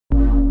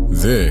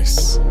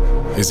This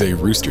is a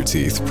Rooster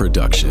Teeth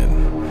production.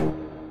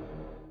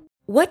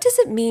 What does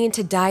it mean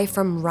to die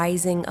from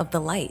rising of the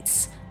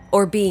lights?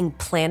 Or being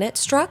planet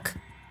struck?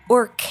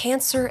 Or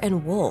cancer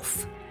and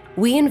wolf?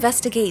 We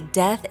investigate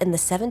death in the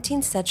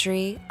 17th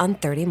century on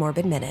 30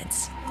 Morbid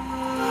Minutes.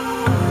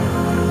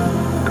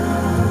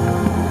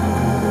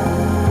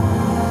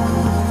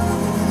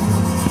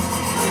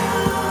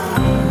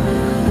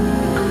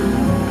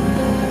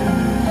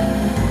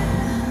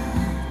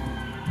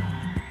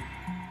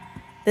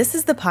 This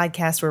is the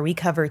podcast where we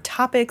cover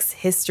topics,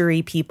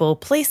 history, people,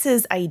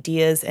 places,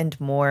 ideas, and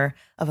more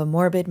of a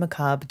morbid,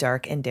 macabre,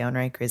 dark, and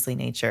downright grisly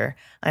nature.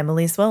 I'm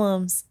Elise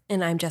Willems.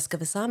 And I'm Jessica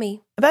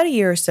Vasami. About a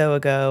year or so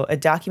ago, a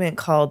document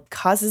called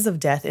Causes of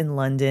Death in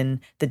London,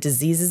 The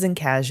Diseases and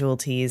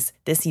Casualties,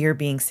 this year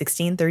being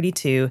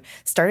 1632,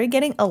 started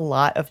getting a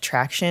lot of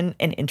traction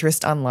and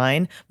interest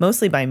online,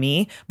 mostly by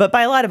me, but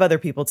by a lot of other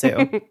people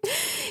too.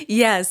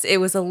 Yes,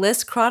 it was a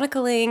list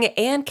chronicling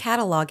and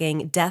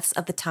cataloging deaths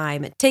of the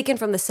time, taken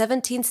from the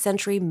 17th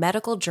century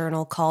medical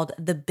journal called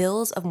The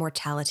Bills of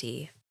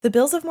Mortality. The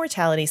Bills of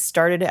Mortality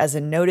started as a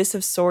notice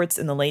of sorts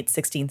in the late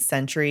 16th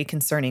century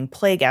concerning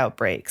plague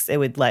outbreaks. It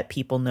would let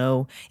people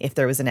know if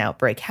there was an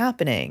outbreak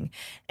happening.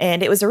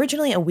 And it was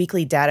originally a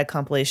weekly data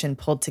compilation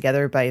pulled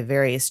together by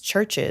various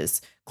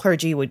churches.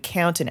 Clergy would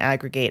count and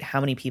aggregate how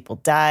many people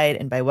died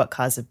and by what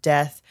cause of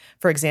death.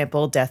 For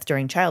example, death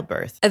during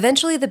childbirth.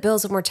 Eventually, the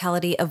Bills of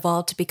Mortality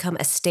evolved to become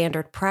a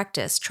standard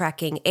practice,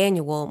 tracking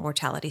annual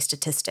mortality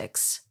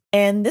statistics.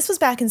 And this was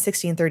back in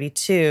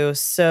 1632,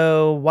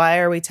 so why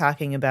are we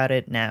talking about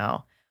it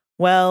now?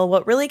 Well,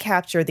 what really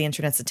captured the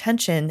internet's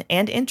attention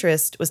and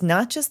interest was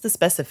not just the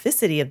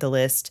specificity of the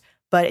list,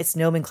 but its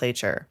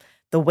nomenclature,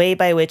 the way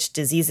by which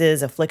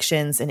diseases,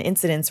 afflictions, and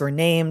incidents were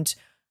named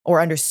or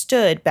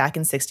understood back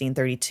in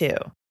 1632.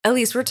 At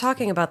least we're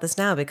talking about this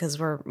now because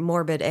we're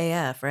morbid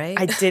AF, right?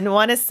 I didn't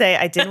want to say,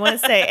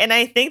 and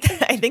I think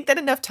that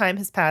enough time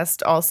has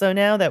passed also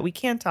now that we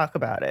can't talk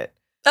about it.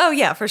 Oh,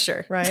 yeah, for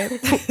sure. Right?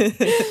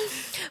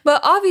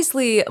 But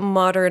obviously,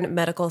 modern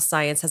medical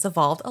science has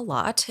evolved a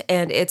lot,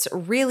 and it's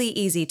really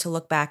easy to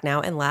look back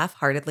now and laugh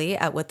heartedly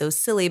at what those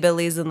silly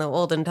billies in the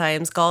olden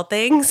times called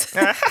things.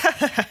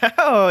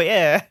 Oh,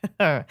 yeah.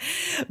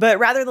 But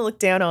rather than look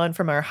down on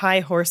from our high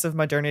horse of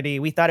modernity,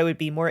 we thought it would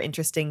be more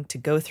interesting to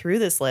go through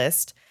this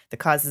list, the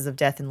causes of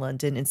death in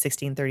London in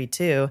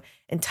 1632,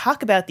 and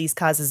talk about these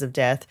causes of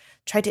death,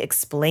 try to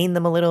explain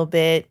them a little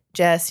bit,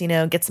 Jess,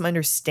 get some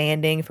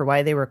understanding for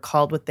why they were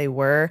called what they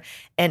were,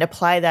 and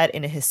apply that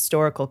in a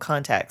historical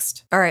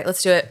context. All right,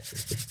 let's do it.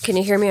 Can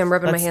you hear me? I'm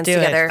rubbing my hands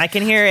together. I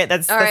can hear it.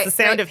 That's right, the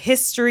sound of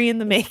history in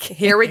the making.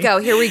 Here we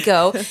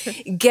go.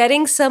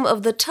 Getting some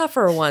of the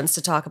tougher ones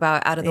to talk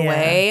about out of the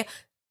way.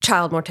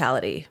 Child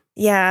mortality.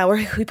 Yeah,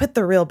 we put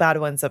the real bad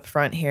ones up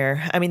front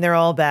here. I mean, they're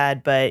all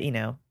bad, but,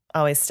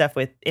 always stuff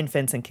with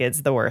infants and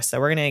kids, the worst. So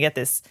we're going to get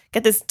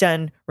this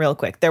done real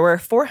quick. There were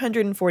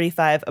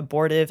 445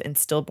 abortive and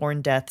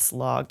stillborn deaths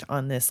logged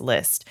on this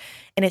list.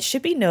 And it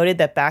should be noted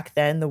that back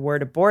then, the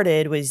word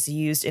aborted was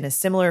used in a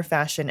similar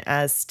fashion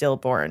as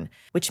stillborn,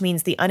 which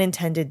means the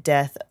unintended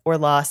death or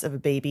loss of a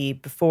baby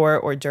before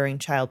or during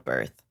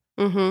childbirth.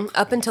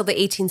 Up until the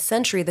 18th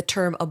century, the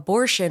term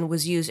abortion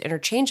was used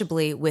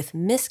interchangeably with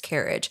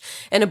miscarriage.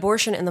 And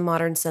abortion in the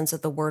modern sense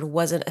of the word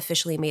wasn't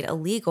officially made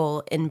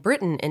illegal in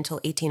Britain until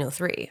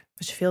 1803.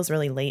 Which feels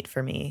really late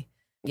for me.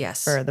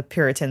 Yes. For the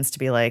Puritans to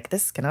be like,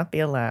 this cannot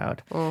be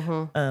allowed.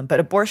 But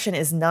abortion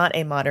is not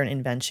a modern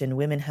invention.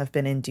 Women have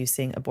been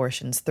inducing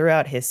abortions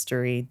throughout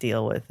history.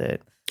 Deal with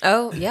it.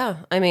 Oh, yeah.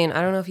 I mean,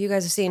 I don't know if you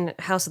guys have seen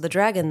House of the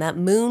Dragon, that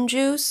moon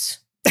juice.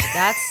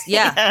 That's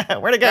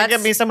where to go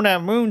get me some of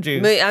that moon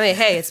juice? I mean,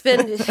 hey, it's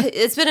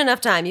been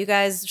enough time. You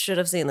guys should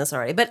have seen this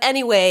already. But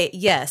anyway,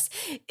 yes,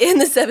 in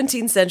the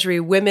 17th century,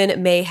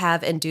 women may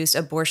have induced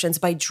abortions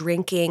by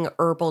drinking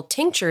herbal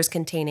tinctures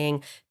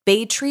containing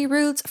bay tree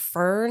roots,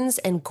 ferns,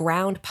 and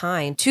ground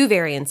pine to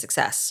varying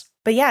success.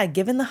 But yeah,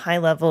 given the high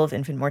level of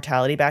infant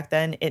mortality back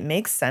then, it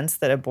makes sense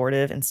that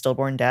abortive and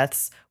stillborn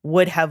deaths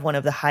would have one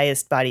of the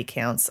highest body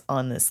counts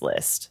on this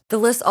list. The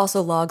list also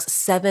logs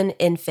 7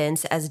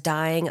 infants as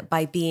dying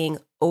by being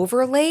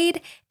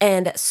overlaid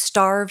and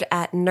starved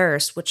at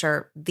nurse, which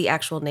are the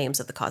actual names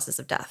of the causes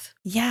of death.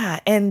 Yeah,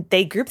 and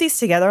they group these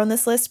together on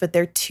this list, but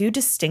they're 2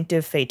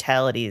 distinctive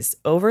fatalities.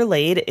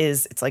 Overlaid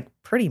it's like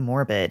pretty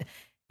morbid.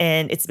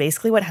 And it's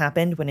basically what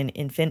happened when an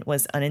infant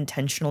was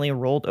unintentionally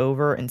rolled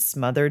over and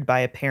smothered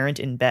by a parent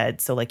in bed.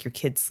 So like your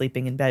kid's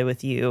sleeping in bed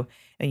with you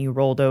and you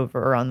rolled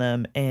over on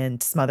them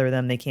and smother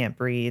them. They can't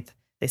breathe.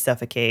 They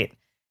suffocate.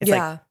 It's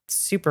like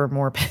super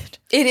morbid.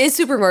 It is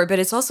super morbid, but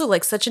it's also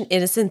like such an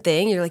innocent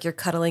thing. You're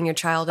cuddling your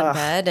child in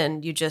bed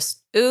and you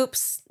just,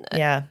 oops.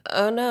 Yeah.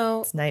 Oh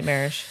no. It's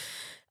nightmarish.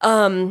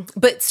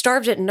 But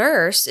starved at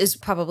nurse is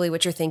probably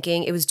what you're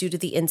thinking. It was due to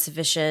the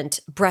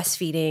insufficient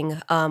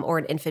breastfeeding or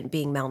an infant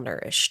being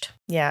malnourished.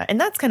 Yeah, and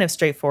that's kind of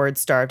straightforward,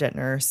 starved at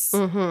nurse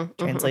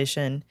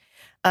translation.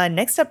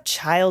 Next up,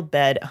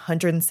 childbed,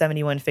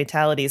 171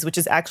 fatalities, which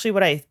is actually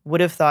what I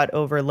would have thought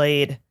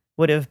overlaid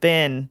would have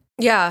been.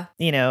 Yeah.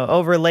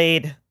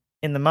 Overlaid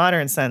in the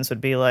modern sense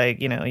would be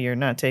like, you're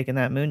not taking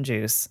that moon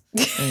juice.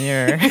 And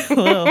you're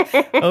a little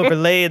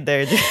overlaid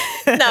there.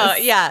 No,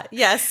 yeah,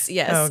 yes.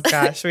 Oh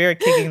gosh, we are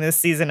kicking this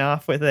season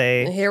off with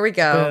a Here we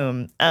go.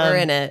 boom. We're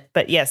in it.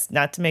 But yes,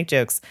 not to make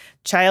jokes.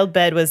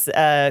 Childbed was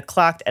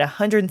clocked at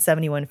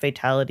 171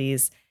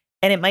 fatalities,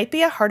 and it might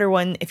be a harder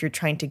one if you're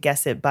trying to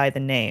guess it by the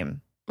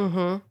name.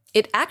 Mm-hmm.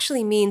 It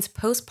actually means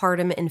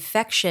postpartum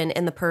infection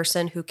in the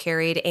person who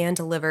carried and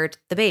delivered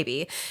the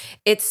baby.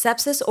 It's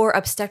sepsis or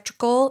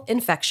obstetrical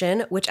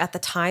infection, which at the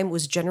time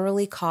was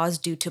generally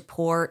caused due to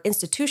poor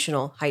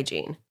institutional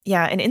hygiene.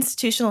 Yeah, and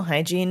institutional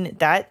hygiene,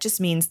 that just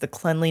means the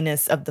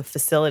cleanliness of the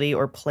facility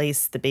or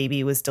place the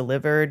baby was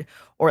delivered,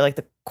 or like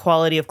the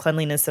quality of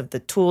cleanliness of the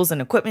tools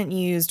and equipment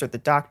used, or the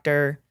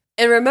doctor.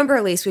 And remember,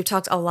 Elise, we've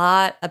talked a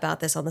lot about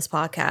this on this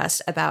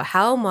podcast, about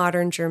how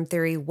modern germ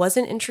theory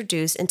wasn't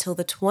introduced until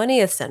the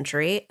 20th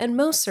century, and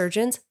most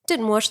surgeons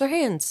didn't wash their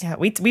hands. Yeah,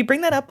 we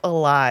bring that up a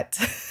lot.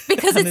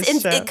 Because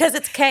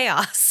it's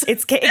chaos.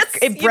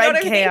 It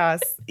bred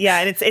chaos. Yeah,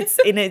 and it's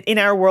in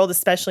our world,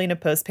 especially in a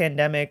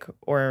post-pandemic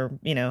or,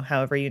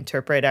 however you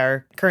interpret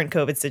our current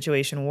COVID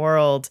situation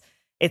world,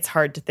 it's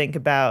hard to think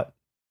about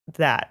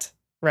that,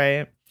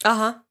 right?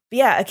 Uh-huh. But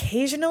yeah,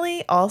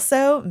 occasionally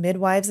also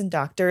midwives and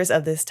doctors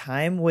of this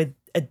time would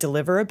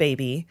deliver a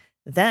baby.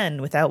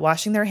 Then, without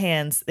washing their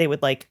hands, they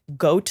would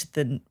go to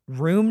the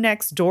room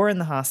next door in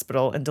the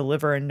hospital and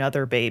deliver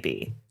another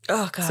baby.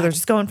 Oh, God. So they're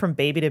just going from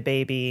baby to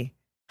baby,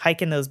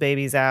 hiking those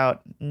babies out,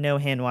 no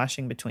hand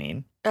washing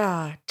between.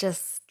 Oh,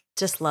 just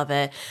love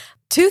it.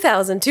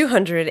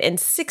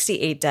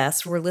 2,268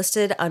 deaths were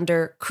listed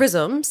under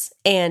chrisms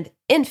and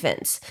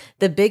infants,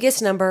 the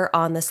biggest number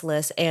on this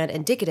list and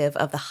indicative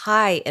of the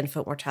high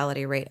infant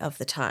mortality rate of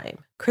the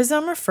time.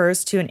 Chrism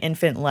refers to an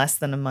infant less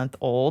than a month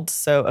old.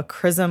 So a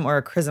chrism or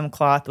a chrism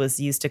cloth was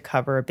used to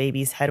cover a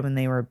baby's head when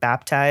they were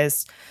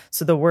baptized.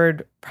 So the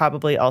word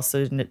probably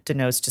also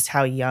denotes just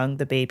how young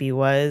the baby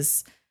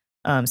was,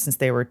 since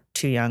they were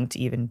too young to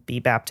even be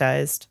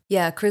baptized.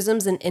 Yeah,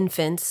 chrisms and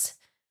infants,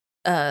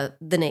 the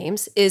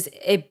names, is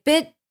a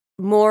bit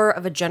more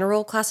of a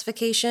general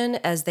classification,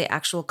 as the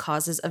actual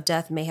causes of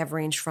death may have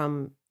ranged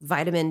from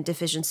vitamin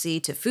deficiency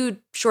to food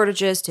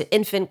shortages to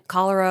infant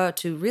cholera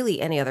to really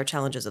any other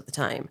challenges of the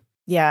time.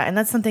 Yeah, and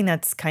that's something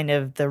that's kind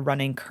of the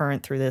running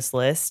current through this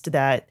list,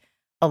 that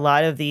a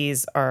lot of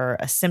these are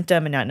a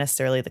symptom and not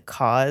necessarily the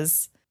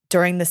cause.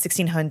 During the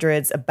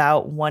 1600s,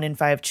 about 1 in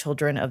 5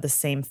 children of the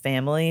same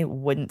family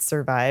wouldn't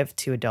survive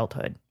to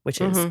adulthood, which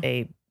is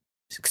a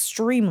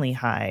extremely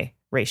high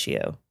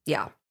ratio.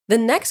 Yeah. The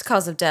next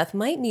cause of death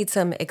might need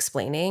some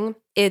explaining.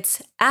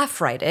 It's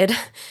affrighted.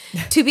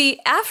 To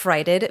be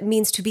affrighted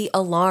means to be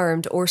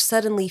alarmed or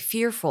suddenly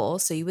fearful.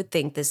 So you would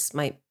think this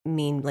might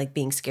mean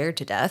being scared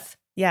to death.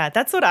 Yeah,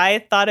 that's what I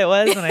thought it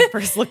was when I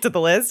first looked at the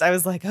list. I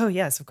was like, oh,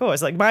 yes, of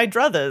course. Like my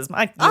druthers,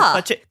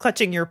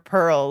 clutching your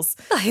pearls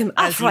I am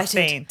as you affrighted.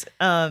 faint.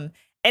 And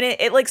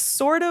it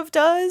sort of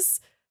does.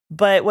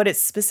 But what it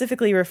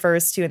specifically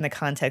refers to in the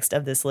context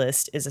of this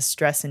list is a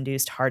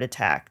stress-induced heart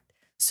attack.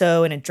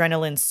 So an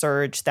adrenaline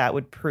surge that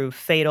would prove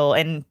fatal,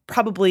 and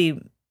probably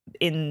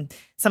in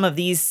some of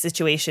these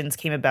situations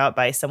came about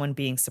by someone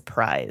being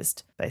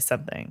surprised by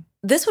something.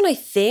 This one I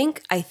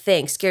think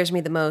scares me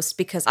the most,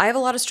 because I have a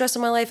lot of stress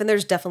in my life, and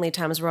there's definitely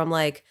times where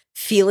I'm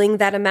feeling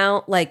that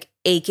amount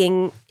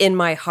aching in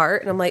my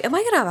heart, and I'm like, am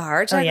I gonna have a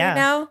heart attack right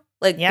now?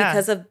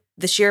 Because of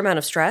the sheer amount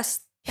of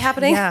stress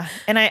happening. Yeah,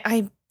 and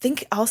I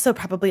think also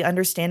probably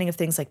understanding of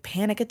things like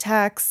panic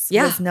attacks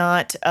was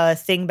not a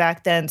thing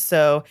back then.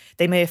 So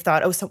they may have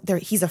thought,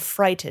 he's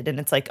affrighted. And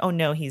it's like, oh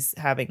no, he's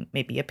having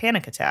maybe a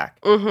panic attack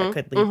that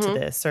could lead to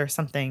this or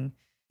something.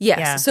 Yes.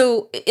 Yeah.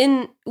 So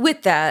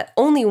with that,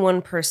 only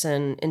one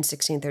person in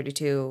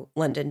 1632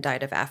 London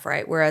died of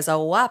affright, whereas a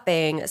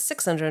whopping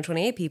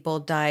 628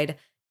 people died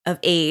of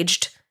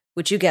aged,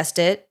 which you guessed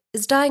it,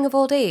 is dying of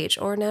old age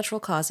or natural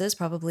causes.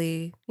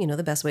 Probably,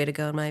 the best way to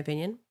go in my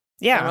opinion.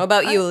 Yeah. I don't know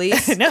about you,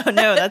 Elise. No,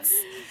 that's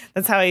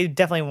how I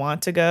definitely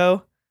want to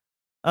go.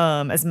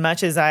 As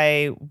much as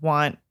I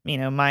want,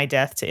 my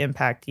death to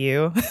impact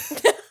you,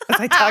 as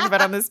I talk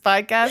about on this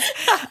podcast,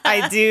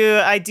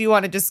 I do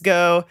want to just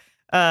go,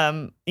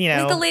 like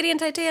the lady in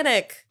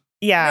Titanic.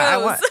 Yeah,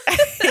 Rose.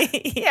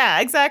 yeah,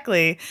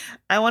 exactly.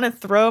 I want to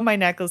throw my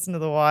necklace into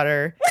the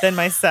water, then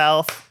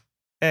myself,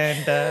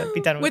 and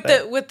be done with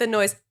it. With the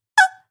noise.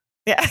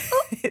 Yeah.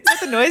 Is that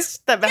the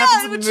noise that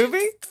happens in the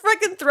movie?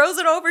 Freaking throws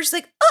it over. She's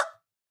like,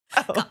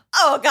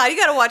 oh God, you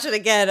got to watch it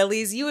again,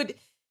 Elise.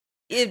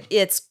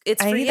 It's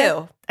for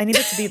you. I need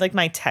it to be like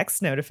my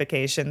text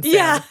notification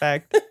sound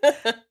effect.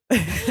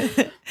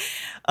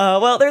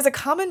 Well, there's a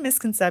common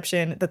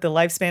misconception that the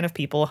lifespan of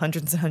people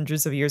hundreds and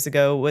hundreds of years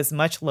ago was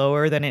much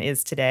lower than it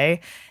is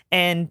today.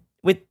 And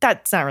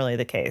that's not really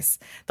the case.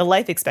 The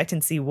life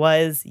expectancy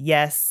was,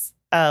 yes,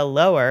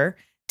 lower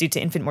due to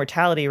infant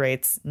mortality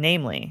rates,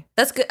 namely.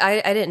 That's good.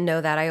 I didn't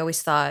know that. I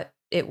always thought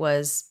it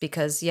was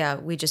because,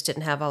 we just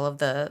didn't have all of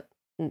the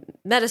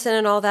medicine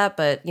and all that.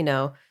 But,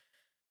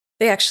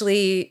 they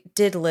actually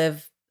did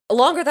live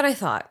Longer than I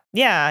thought.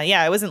 Yeah.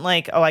 It wasn't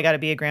like, oh, I got to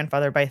be a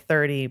grandfather by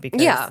 30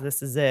 because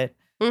this is it.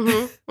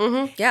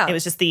 Yeah. It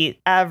was just the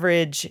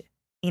average,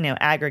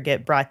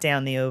 aggregate brought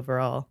down the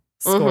overall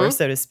score,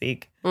 so to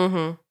speak.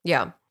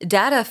 Yeah.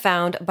 Data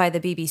found by the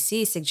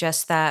BBC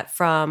suggests that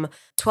from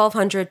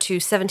 1200 to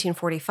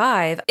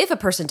 1745, if a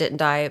person didn't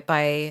die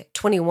by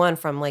 21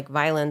 from like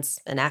violence,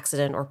 an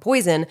accident, or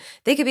poison,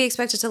 they could be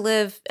expected to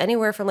live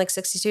anywhere from like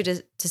 62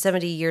 to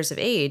 70 years of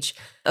age.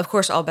 Of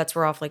course, all bets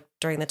were off like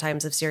during the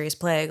times of serious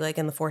plague, like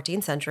in the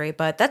 14th century,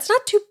 but that's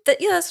not too,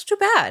 that's too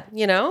bad,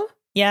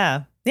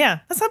 Yeah,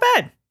 that's not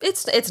bad.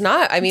 It's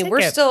not. I mean, we're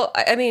it. still,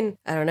 I mean,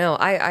 I don't know.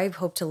 I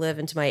hope to live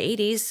into my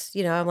 80s.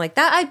 I'm like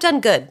that. I've done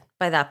good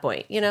by that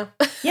point,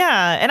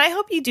 Yeah. And I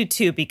hope you do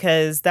too,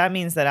 because that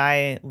means that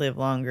I live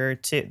longer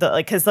too.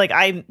 Because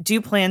I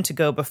do plan to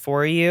go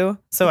before you.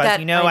 So as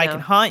you know, I can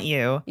haunt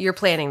you. You're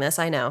planning this.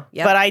 I know.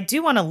 Yeah. But I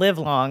do want to live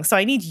long. So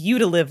I need you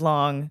to live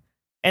long.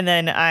 And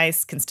then I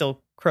can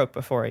still croak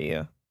before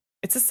you.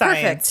 It's a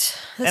science.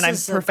 Perfect. And I'm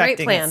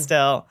perfecting it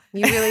still.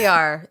 You really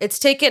are. It's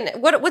taken,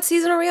 what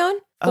season are we on?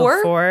 4?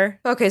 Oh, 4.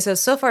 Okay,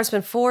 so far it's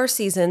been 4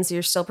 seasons.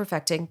 You're still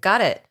perfecting.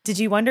 Got it. Did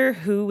you wonder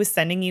who was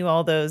sending you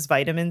all those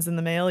vitamins in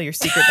the mail? Your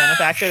secret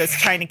benefactor that's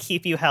trying to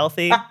keep you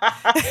healthy?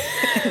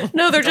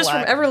 No, they're just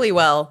from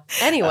Everlywell.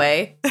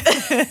 Anyway.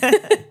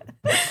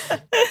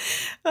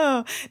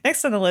 Oh,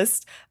 next on the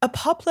list,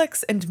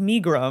 Apoplex and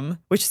Megrum,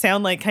 which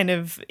sound like kind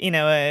of,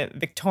 a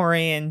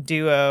Victorian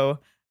duo.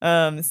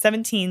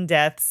 17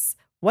 deaths.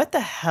 What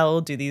the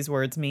hell do these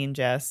words mean,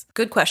 Jess?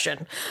 Good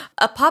question.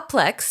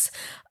 Apoplex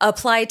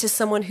applied to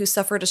someone who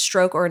suffered a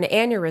stroke or an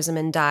aneurysm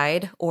and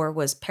died or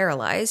was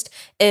paralyzed.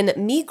 And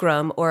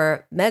megrum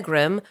or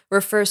megrim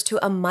refers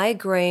to a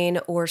migraine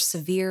or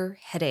severe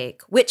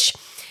headache, which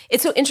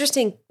it's so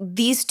interesting.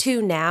 These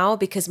two now,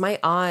 because my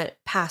aunt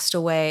passed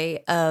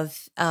away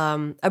of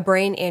a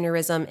brain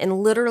aneurysm,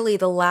 and literally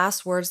the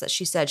last words that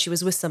she said, she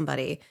was with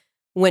somebody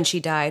when she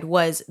died,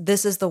 was,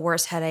 "This is the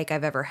worst headache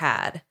I've ever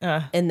had."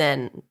 And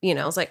then,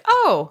 I was like,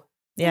 oh,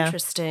 yeah.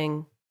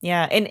 Interesting.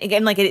 Yeah. And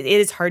again, it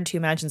is hard to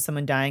imagine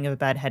someone dying of a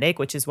bad headache,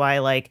 which is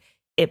why,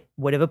 it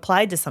would have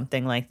applied to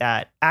something like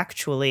that.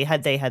 Actually,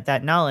 had they had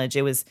that knowledge,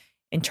 it was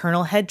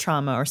internal head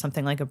trauma or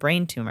something like a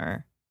brain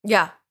tumor.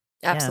 Yeah,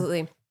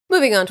 absolutely. Yeah.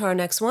 Moving on to our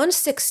next one,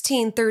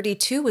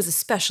 1632 was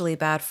especially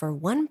bad for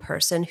one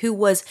person who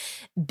was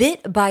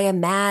bit by a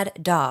mad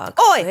dog.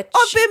 Oi, I've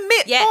been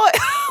bit by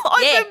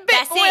I've been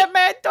bit by a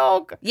mad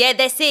dog. Yeah,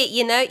 that's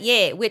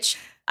it, which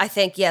I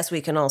think, yes,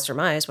 we can all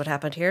surmise what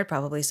happened here.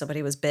 Probably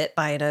somebody was bit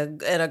by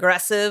an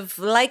aggressive,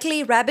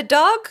 likely rabid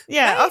dog.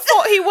 Yeah, right? I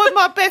thought he was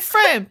my best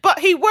friend, but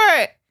he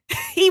weren't.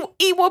 He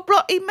was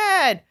bloody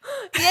mad.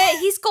 Yeah,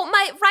 he's got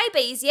my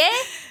rabies, yeah?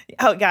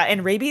 Oh, yeah,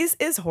 and rabies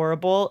is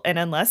horrible, and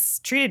unless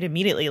treated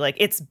immediately,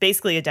 it's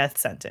basically a death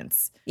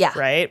sentence. Yeah.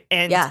 Right?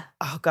 And,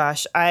 oh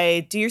gosh,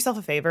 do yourself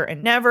a favor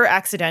and never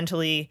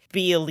accidentally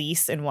be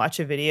Elise and watch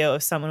a video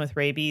of someone with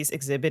rabies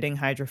exhibiting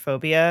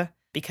hydrophobia,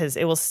 because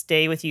it will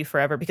stay with you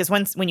forever. Because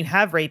when you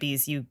have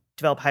rabies, you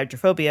develop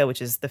hydrophobia,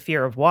 which is the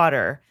fear of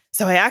water.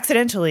 So I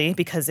accidentally,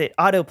 because it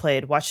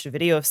autoplayed, watched a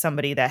video of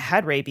somebody that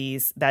had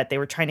rabies, that they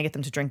were trying to get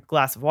them to drink a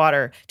glass of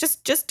water.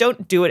 Just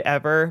don't do it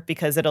ever,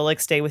 because it'll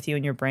stay with you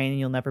in your brain and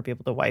you'll never be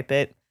able to wipe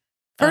it.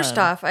 First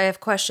off, I have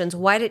questions.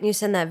 Why didn't you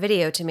send that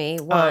video to me?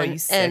 One, you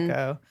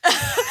sicko.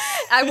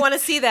 I want to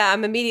see that.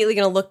 I'm immediately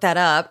going to look that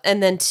up.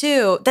 And then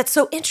 2, that's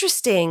so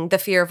interesting, the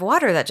fear of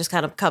water that just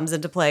kind of comes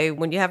into play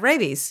when you have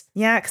rabies.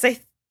 Yeah, because I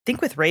think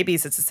with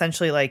rabies, it's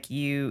essentially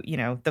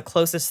the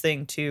closest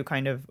thing to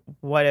kind of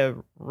what a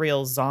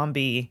real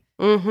zombie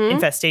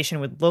infestation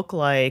would look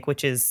like,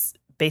 which is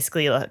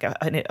basically like a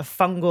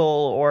fungal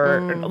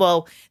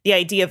or, the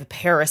idea of a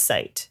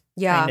parasite.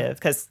 Yeah. Kind of.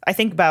 Because I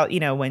think about,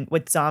 when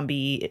with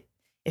zombie,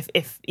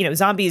 if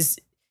zombies,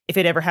 if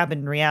it ever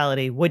happened in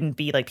reality, wouldn't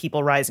be like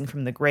people rising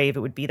from the grave. It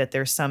would be that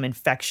there's some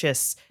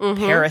infectious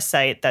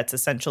parasite that's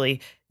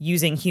essentially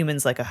using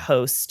humans like a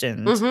host.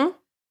 And,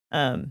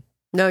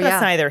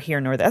 that's neither here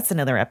nor there. That's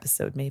another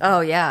episode, maybe.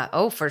 Oh, yeah.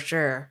 Oh, for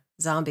sure.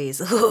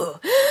 Zombies.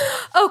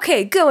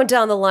 Okay, going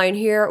down the line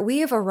here, we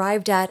have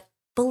arrived at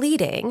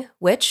bleeding,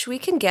 which we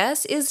can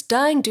guess is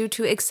dying due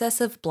to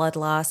excessive blood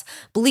loss.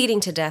 Bleeding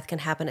to death can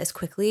happen as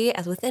quickly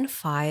as within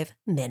 5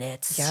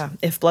 minutes. Yeah.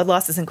 If blood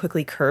loss isn't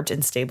quickly curbed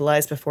and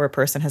stabilized before a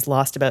person has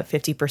lost about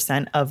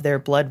 50% of their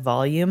blood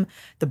volume,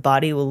 the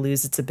body will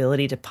lose its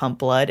ability to pump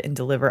blood and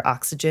deliver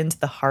oxygen to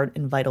the heart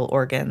and vital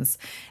organs.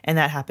 And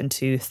that happened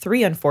to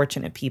 3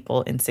 unfortunate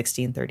people in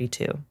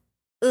 1632.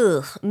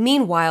 Ugh.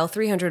 Meanwhile,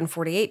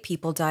 348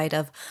 people died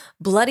of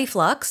bloody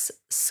flux,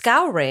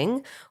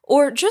 scouring,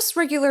 or just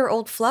regular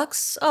old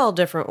flux, all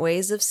different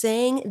ways of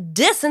saying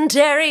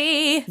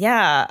dysentery.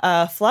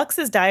 Yeah, flux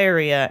is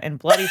diarrhea and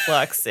bloody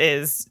flux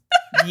is,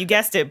 you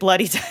guessed it,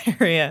 bloody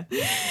diarrhea.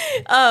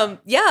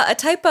 A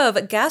type of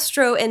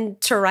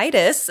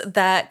gastroenteritis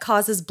that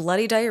causes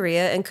bloody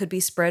diarrhea and could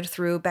be spread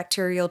through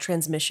bacterial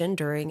transmission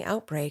during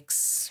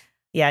outbreaks.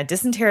 Yeah,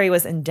 dysentery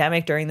was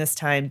endemic during this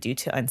time due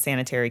to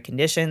unsanitary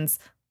conditions.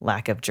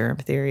 lack of germ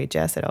theory,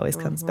 Jess. It always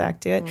comes back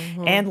to it.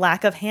 And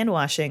lack of hand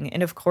washing.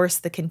 And of course,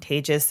 the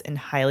contagious and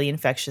highly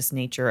infectious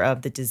nature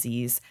of the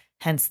disease,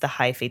 hence the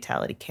high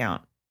fatality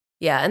count.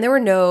 Yeah, and there were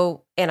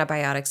no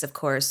antibiotics, of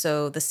course.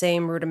 So the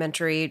same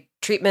rudimentary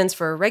treatments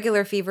for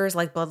regular fevers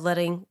like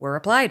bloodletting were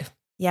applied.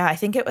 Yeah, I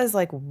think it was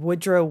like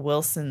Woodrow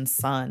Wilson's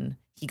son.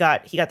 He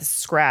got the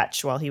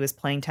scratch while he was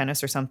playing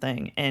tennis or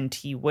something, and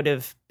he would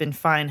have been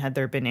fine had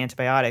there been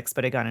antibiotics,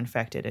 but it got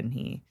infected and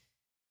he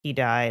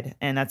died.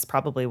 And that's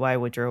probably why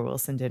Woodrow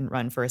Wilson didn't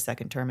run for a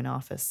second term in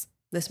office.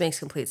 This makes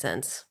complete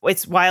sense.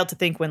 It's wild to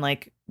think when,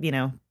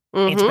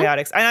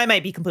 antibiotics, and I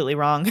might be completely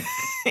wrong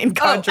in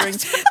conjuring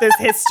this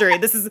history.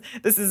 This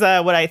is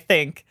what I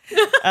think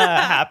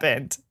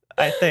happened.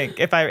 I think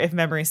if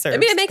memory serves. I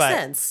mean, it makes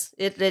sense.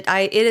 It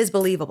is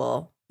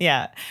believable.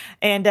 Yeah.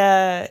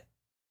 And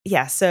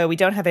so we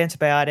don't have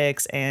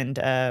antibiotics, and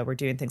we're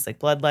doing things like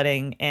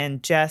bloodletting.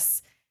 And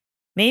Jess,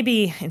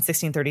 maybe in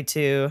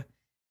 1632,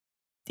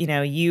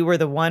 you were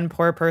the one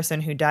poor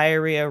person who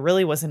diarrhea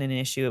really wasn't an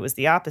issue. It was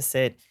the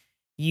opposite.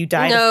 You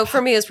died. No,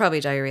 for me, it's probably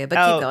diarrhea, but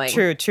keep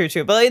going.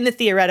 True. But in the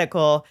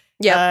theoretical,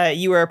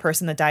 you were a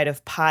person that died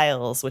of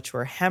piles, which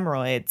were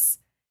hemorrhoids.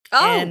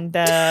 Oh. And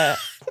I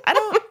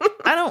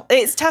don't,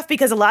 it's tough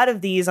because a lot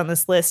of these on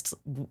this list,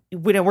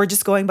 we're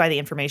just going by the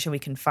information we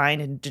can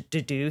find and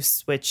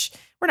deduce, which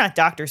we're not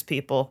doctors,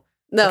 people.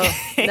 No,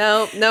 okay?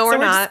 no, we're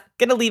not.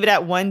 Going to leave it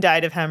at one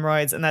died of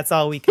hemorrhoids, and that's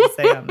all we can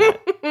say on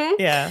that.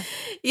 Yeah.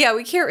 Yeah,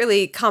 we can't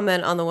really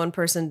comment on the one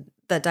person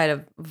that died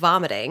of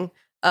vomiting,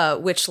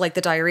 which, like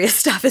the diarrhea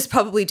stuff, is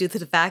probably due to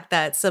the fact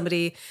that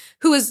somebody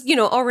who was,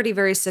 already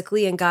very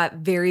sickly and got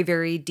very,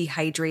 very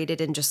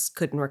dehydrated and just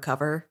couldn't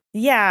recover.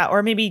 Yeah,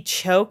 or maybe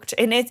choked,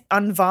 and it's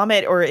on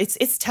vomit, or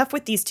it's tough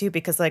with these two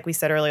because, like we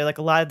said earlier, like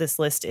a lot of this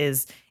list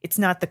it's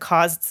not the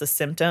cause, it's the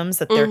symptoms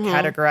that they're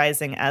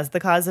categorizing as the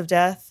cause of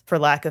death for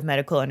lack of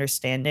medical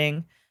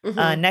understanding.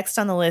 Next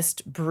on the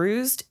list,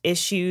 bruised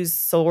issues,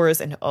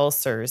 sores, and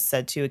ulcers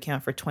said to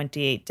account for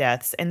 28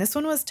 deaths, and this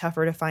one was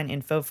tougher to find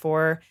info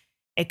for.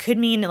 It could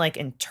mean like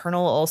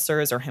internal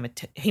ulcers or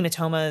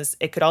hematomas.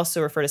 It could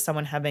also refer to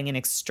someone having an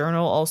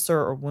external ulcer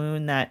or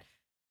wound that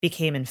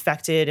became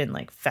infected and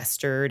like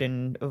festered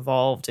and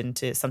evolved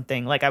into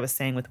something, like I was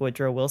saying with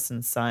Woodrow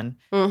Wilson's son,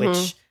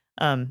 which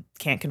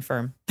can't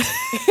confirm.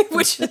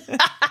 Which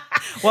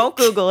won't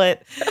Google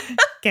it.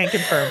 Can't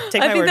confirm.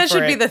 Take my word for it. I think that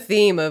should be the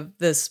theme of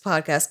this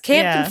podcast.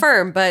 Can't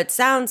confirm, but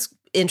sounds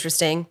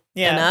interesting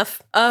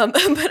enough.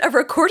 But a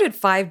recorded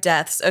 5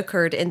 deaths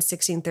occurred in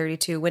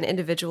 1632 when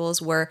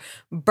individuals were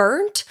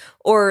burnt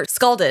or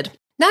scalded.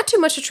 Not too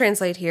much to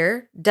translate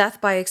here. Death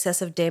by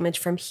excessive damage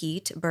from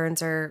heat.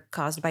 Burns are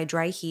caused by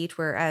dry heat,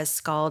 whereas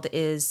scald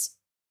is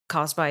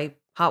caused by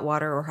hot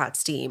water or hot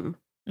steam.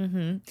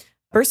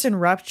 Burst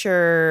and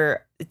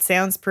rupture, it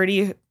sounds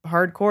pretty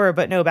hardcore,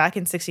 but no, back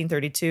in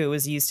 1632, it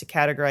was used to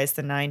categorize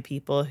the 9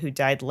 people who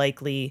died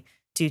likely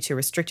due to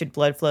restricted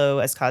blood flow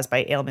as caused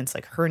by ailments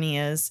like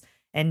hernias,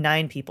 and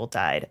 9 people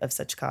died of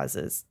such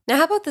causes. Now,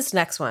 how about this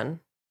next one?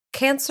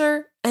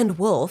 Cancer and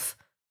wolf,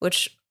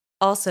 which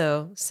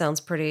also sounds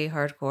pretty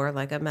hardcore,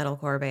 like a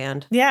metalcore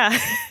band. Yeah.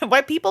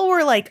 Why people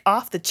were like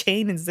off the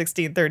chain in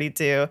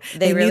 1632.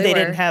 They really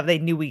knew they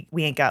knew we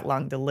ain't got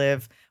long to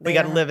live. We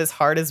got to live as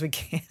hard as we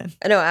can.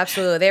 No,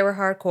 absolutely. They were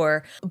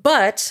hardcore.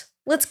 But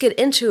let's get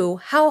into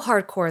how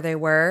hardcore they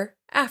were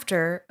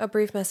after a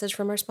brief message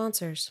from our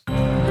sponsors.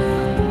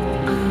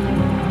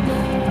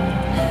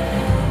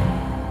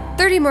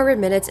 30 Morbid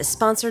Minutes is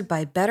sponsored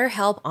by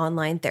BetterHelp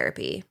Online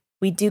Therapy.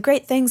 We do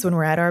great things when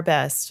we're at our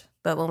best.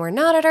 But when we're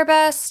not at our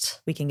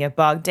best, we can get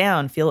bogged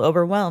down, feel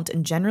overwhelmed,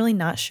 and generally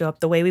not show up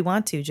the way we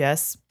want to,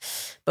 Jess.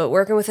 But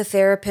working with a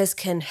therapist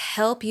can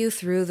help you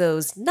through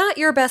those not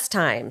your best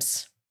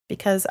times.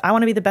 Because I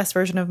want to be the best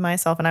version of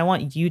myself, and I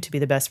want you to be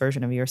the best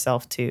version of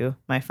yourself too,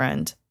 my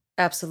friend.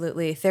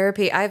 Absolutely.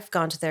 Therapy. I've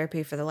gone to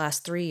therapy for the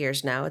last 3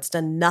 years now. It's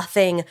done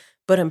nothing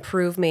but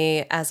improve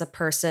me as a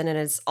person. And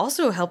it's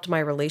also helped my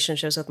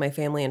relationships with my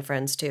family and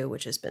friends too,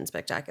 which has been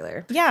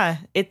spectacular. Yeah.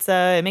 It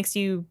makes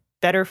you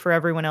better for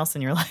everyone else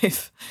in your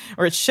life,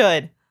 or it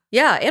should.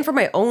 Yeah, and for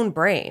my own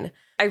brain.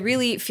 I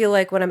really feel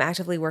like when I'm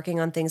actively working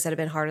on things that have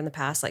been hard in the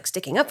past, like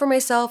sticking up for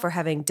myself or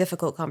having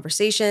difficult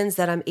conversations,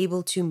 that I'm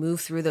able to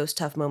move through those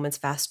tough moments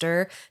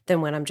faster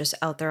than when I'm just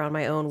out there on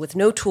my own with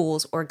no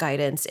tools or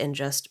guidance and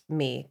just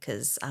me,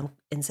 because I'm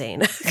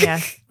insane.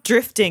 Yeah,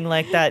 drifting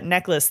like that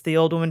necklace the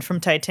old woman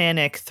from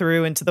Titanic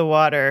threw into the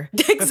water.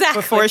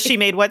 Exactly. Before she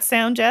made what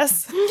sound,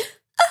 Jess?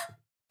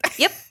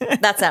 Yep,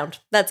 that sound.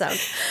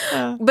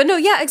 But no,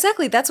 yeah,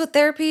 exactly. That's what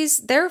therapy's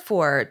there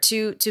for,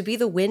 to be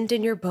the wind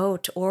in your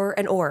boat, or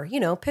an oar,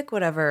 pick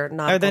whatever.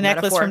 Or the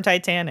necklace metaphor from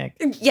Titanic.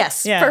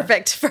 Yes, yeah.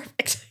 Perfect.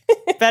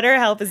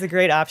 BetterHelp is a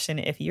great option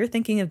if you're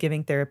thinking of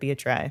giving therapy a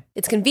try.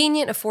 It's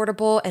convenient,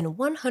 affordable, and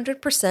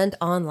 100%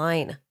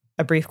 online.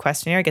 A brief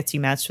questionnaire gets you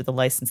matched with a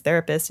licensed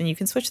therapist, and you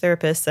can switch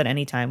therapists at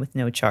any time with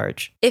no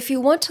charge. If you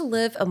want to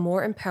live a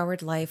more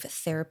empowered life,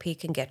 therapy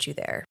can get you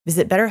there.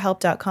 Visit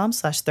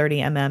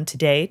betterhelp.com/30mm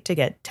today to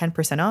get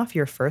 10% off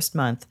your first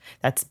month.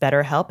 That's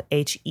BetterHelp,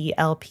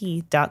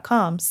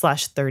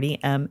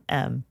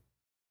 HELP.com/30mm.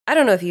 I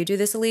don't know if you do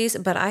this, Elise,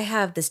 but I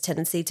have this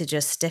tendency to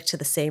just stick to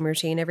the same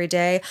routine every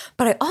day.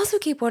 But I also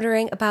keep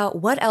wondering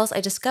about what else I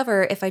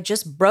discover if I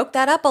just broke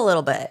that up a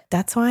little bit.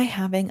 That's why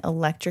having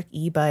electric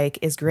e-bike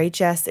is great,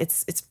 Jess.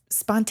 It's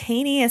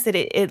spontaneous.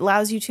 It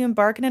allows you to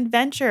embark an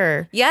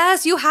adventure.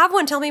 Yes, you have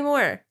one. Tell me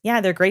more.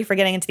 Yeah, they're great for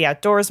getting into the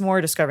outdoors more,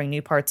 discovering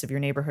new parts of your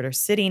neighborhood or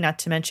city. Not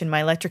to mention,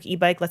 my electric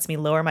e-bike lets me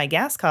lower my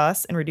gas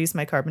costs and reduce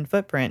my carbon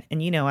footprint.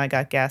 And you know I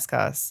got gas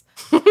costs.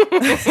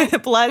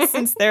 Plus,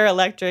 since they're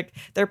electric,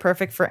 they're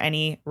perfect for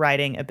any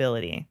riding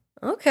ability.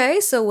 Okay,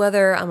 so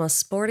whether I'm a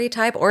sporty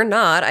type or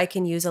not, I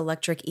can use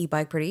electric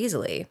e-bike pretty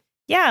easily.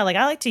 Yeah, like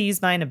I like to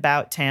use mine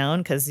about town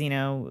because,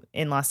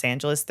 in Los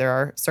Angeles, there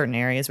are certain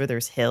areas where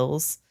there's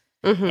hills.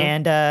 Mm-hmm.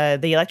 And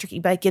the electric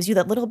e-bike gives you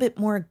that little bit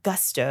more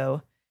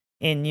gusto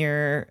in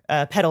your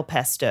pedal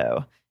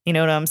pesto. You know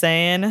what I'm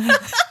saying?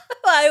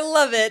 I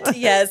love it.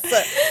 Yes.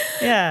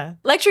 Yeah.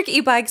 Electric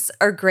e-bikes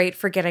are great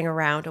for getting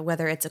around,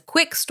 whether it's a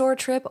quick store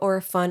trip or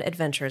a fun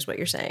adventure is what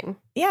you're saying.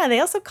 Yeah, they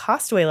also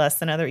cost way less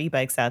than other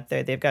e-bikes out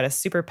there. They've got a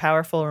super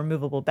powerful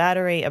removable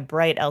battery, a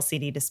bright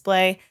LCD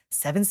display,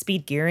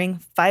 7-speed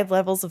gearing, 5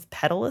 levels of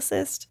pedal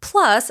assist.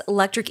 Plus,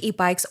 electric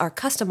e-bikes are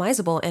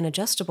customizable and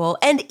adjustable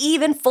and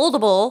even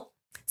foldable.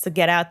 So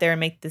get out there and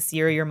make this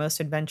year your most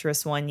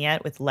adventurous one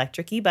yet with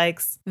electric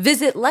e-bikes.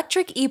 Visit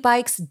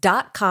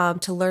lectricebikes.com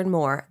to learn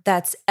more.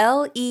 That's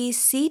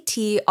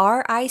LECTRIC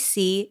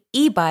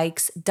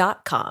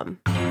ebikes.com.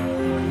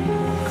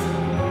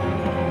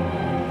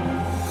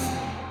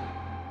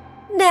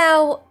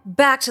 Now,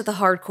 back to the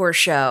hardcore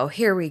show.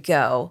 Here we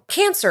go.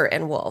 Cancer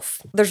and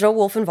wolf. There's no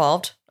wolf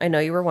involved. I know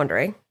you were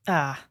wondering.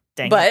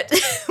 Dang but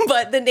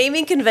the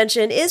naming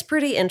convention is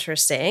pretty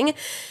interesting.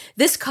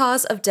 This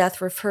cause of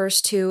death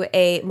refers to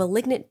a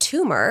malignant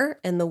tumor,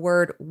 and the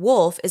word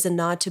wolf is a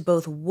nod to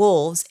both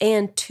wolves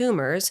and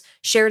tumors'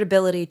 shared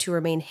ability to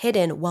remain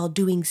hidden while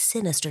doing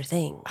sinister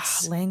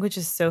things. Language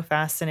is so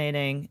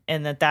fascinating,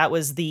 and that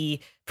was the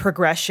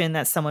progression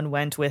that someone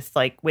went with,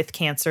 like with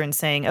cancer, and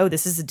saying, oh,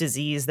 this is a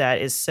disease that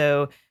is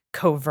so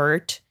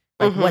covert.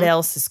 Like, what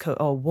else is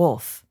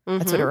wolf?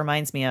 That's what it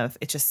reminds me of.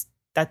 It just,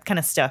 that kind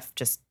of stuff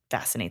just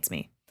fascinates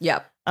me.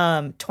 Yep.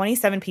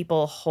 27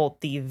 people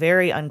hold the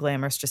very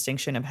unglamorous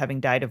distinction of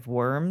having died of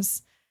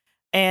worms.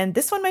 And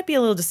this one might be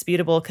a little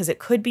disputable because it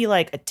could be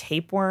like a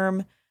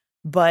tapeworm,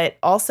 but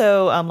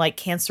also like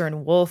cancer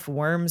and wolf,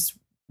 worms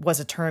was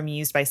a term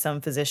used by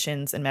some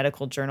physicians and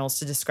medical journals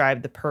to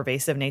describe the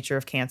pervasive nature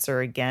of cancer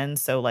again.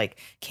 So like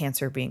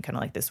cancer being kind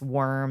of like this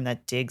worm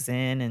that digs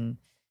in and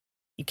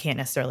you can't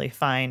necessarily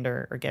find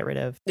or get rid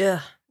of. Yeah.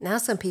 Now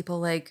some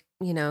people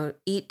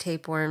eat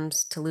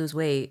tapeworms to lose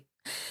weight.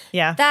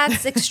 Yeah.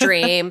 That's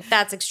extreme.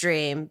 That's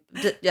extreme.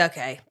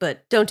 Okay,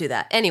 but don't do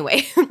that.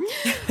 Anyway,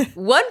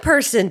 one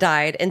person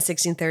died in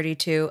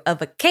 1632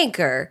 of a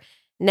canker.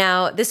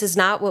 Now, this is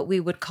not what we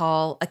would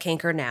call a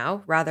canker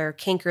now. Rather,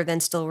 canker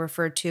then still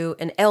referred to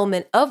an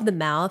ailment of the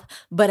mouth,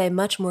 but a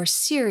much more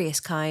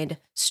serious kind,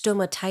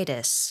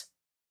 stomatitis.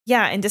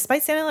 Yeah, and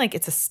despite sounding like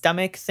it's a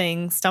stomach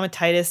thing,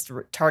 stomatitis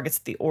targets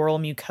the oral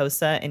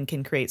mucosa and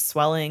can create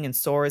swelling and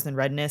sores and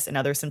redness and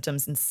other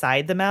symptoms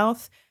inside the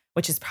mouth,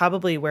 which is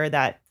probably where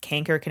that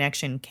canker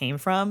connection came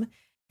from.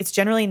 It's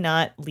generally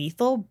not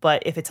lethal,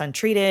 but if it's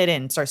untreated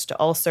and starts to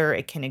ulcer,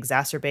 it can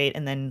exacerbate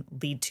and then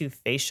lead to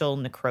facial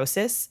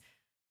necrosis,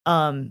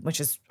 which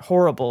is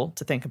horrible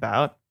to think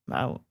about,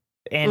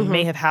 and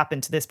may have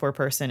happened to this poor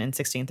person in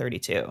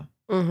 1632.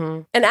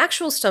 An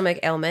actual stomach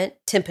ailment,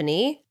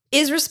 tympany,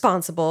 is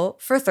responsible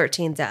for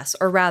 13 deaths,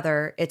 or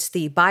rather, it's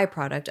the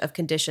byproduct of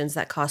conditions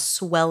that cause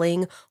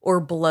swelling or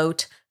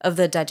bloat of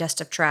the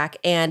digestive tract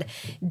and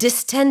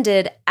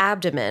distended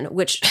abdomen,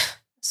 which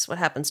is what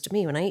happens to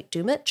me when I eat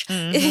too much.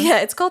 Yeah,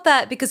 it's called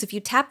that because if you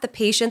tap the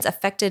patient's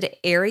affected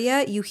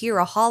area, you hear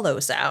a hollow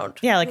sound.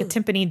 Yeah, like a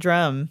timpani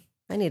drum.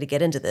 I need to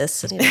get into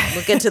this. I need to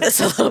look into this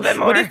a little bit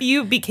more. What if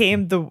you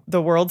became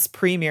the world's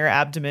premier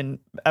abdomen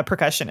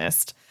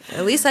percussionist?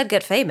 At least I'd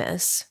get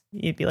famous.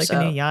 You'd be like the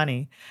new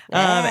Yanni.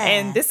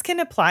 And this can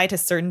apply to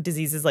certain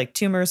diseases like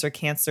tumors or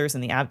cancers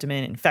in the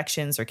abdomen,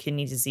 infections or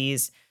kidney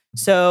disease.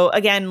 So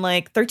again,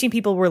 like 13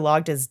 people were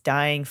logged as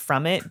dying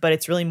from it, but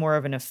it's really more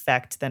of an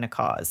effect than a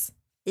cause.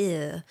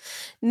 Ew.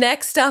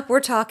 Next up, we're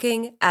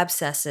talking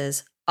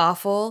abscesses.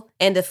 Awful,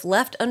 and if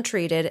left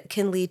untreated,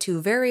 can lead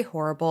to very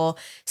horrible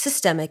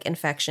systemic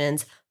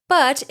infections.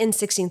 But in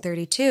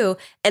 1632,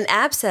 an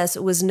abscess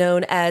was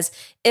known as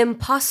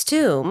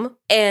imposthume,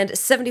 and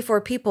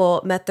 74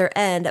 people met their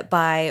end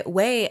by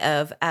way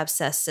of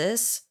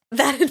abscesses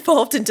that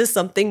evolved into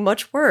something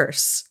much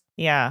worse.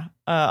 Yeah.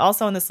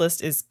 Also on this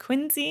list is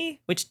quinsy,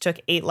 which took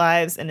 8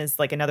 lives and is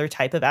like another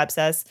type of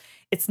abscess.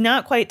 It's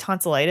not quite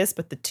tonsillitis,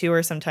 but the two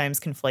are sometimes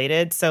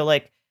conflated. So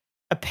like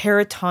a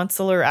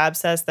peritonsillar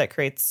abscess that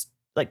creates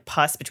like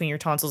pus between your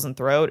tonsils and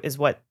throat is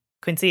what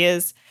Quincy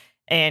is.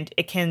 And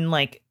it can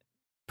like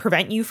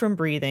prevent you from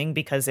breathing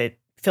because it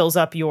fills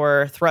up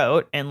your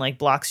throat and like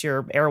blocks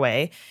your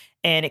airway.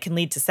 And it can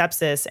lead to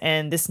sepsis.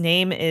 And this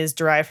name is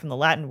derived from the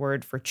Latin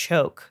word for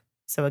choke.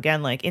 So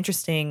again, like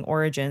interesting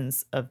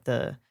origins of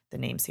the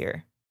names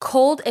here.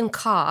 Cold and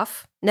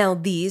cough. Now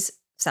these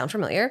sound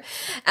familiar.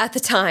 At the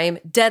time,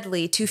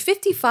 deadly to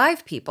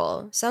 55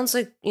 people. Sounds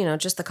like,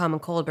 just the common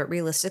cold, but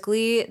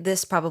realistically,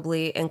 this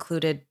probably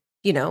included,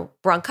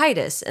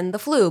 bronchitis and the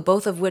flu,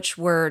 both of which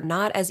were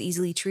not as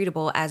easily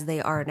treatable as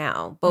they are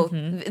now. Both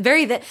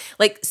very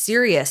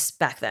serious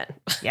back then.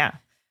 Yeah.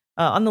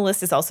 On the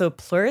list is also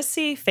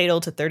pleurisy, fatal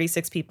to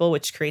 36 people,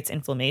 which creates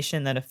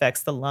inflammation that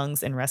affects the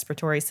lungs and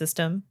respiratory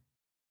system.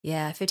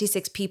 Yeah,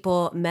 56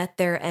 people met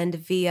their end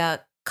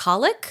via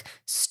colic,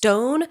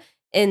 stone,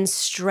 and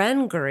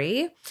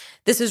strangury.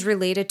 This is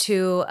related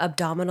to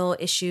abdominal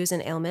issues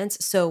and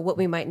ailments. So what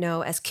we might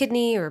know as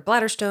kidney or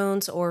bladder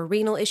stones or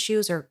renal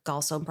issues or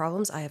gallstone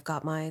problems. I have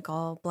got my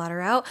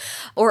gallbladder out.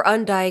 Or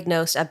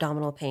undiagnosed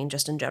abdominal pain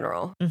just in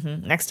general.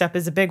 Next up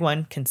is a big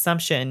one,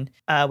 consumption,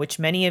 which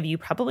many of you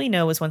probably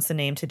know was once the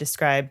name to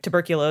describe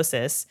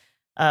tuberculosis,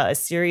 a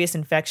serious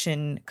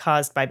infection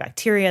caused by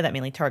bacteria that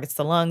mainly targets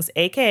the lungs,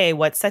 aka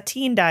what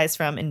Satine dies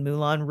from in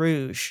Moulin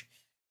Rouge.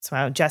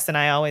 So Jess and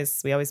I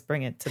always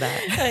bring it to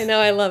that. I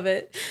know, I love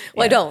it.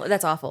 Well, I don't.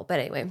 That's awful.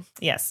 But anyway.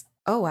 Yes.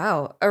 Oh,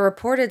 wow. A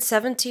reported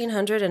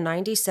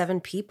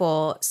 1,797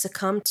 people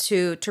succumbed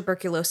to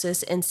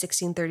tuberculosis in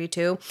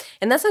 1632.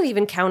 And that's not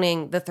even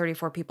counting the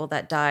 34 people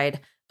that died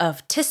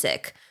of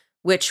Tissic,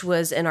 which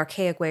was an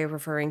archaic way of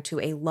referring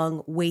to a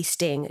lung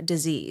wasting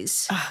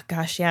disease. Oh,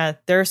 gosh, yeah.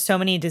 There are so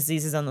many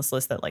diseases on this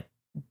list that like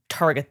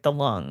target the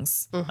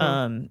lungs.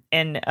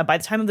 And by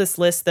the time of this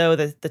list, though,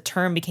 the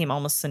term became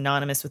almost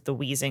synonymous with the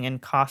wheezing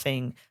and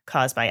coughing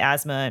caused by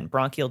asthma and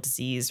bronchial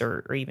disease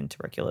or even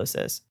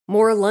tuberculosis.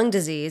 More lung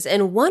disease.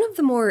 And one of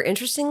the more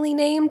interestingly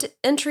named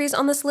entries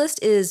on this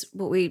list is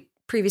what we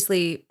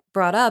previously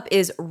brought up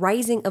is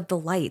Rising of the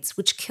Lights,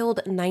 which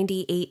killed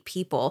 98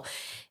 people.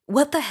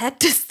 What the heck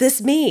does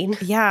this mean?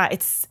 Yeah,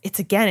 it's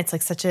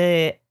like such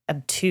a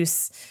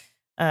obtuse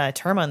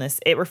term on this.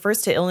 It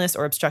refers to illness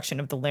or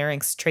obstruction of the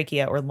larynx,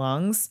 trachea, or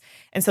lungs.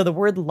 And so the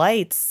word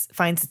lights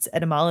finds its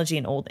etymology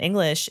in Old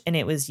English, and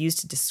it was used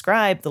to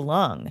describe the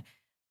lung.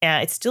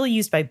 It's still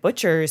used by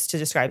butchers to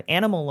describe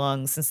animal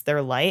lungs since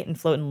they're light and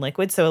float in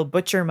liquid. So a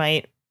butcher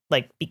might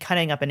like be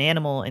cutting up an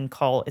animal and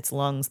call its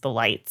lungs the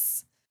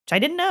lights, which I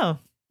didn't know.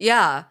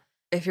 Yeah.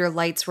 If your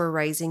lights were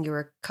rising, you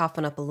were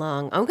coughing up a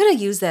lung. I'm going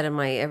to use that in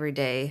my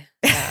everyday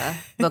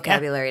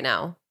vocabulary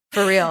now.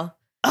 For real.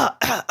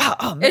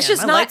 Oh man, it's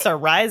just my lights are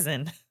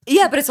rising.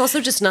 Yeah, but it's also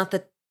just not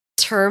the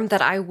term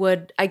that I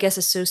would, I guess,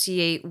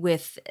 associate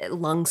with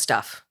lung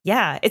stuff.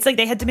 Yeah, it's like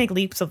they had to make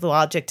leaps of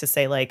logic to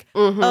say like,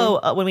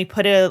 when we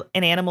put an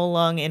animal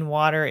lung in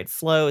water, it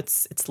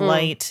floats, it's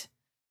light.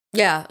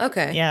 Yeah,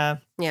 okay. Yeah.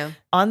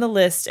 On the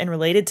list and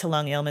related to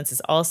lung ailments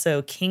is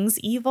also King's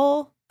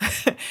Evil,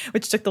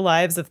 which took the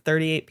lives of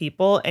 38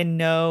 people. And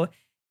no,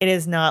 it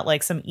is not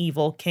like some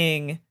evil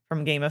king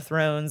from Game of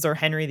Thrones or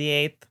Henry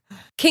VIII.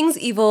 King's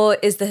Evil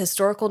is the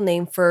historical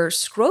name for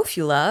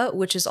scrofula,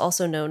 which is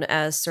also known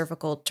as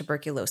cervical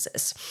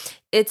tuberculosis.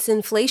 It's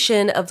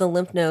inflation of the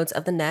lymph nodes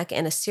of the neck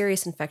and a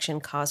serious infection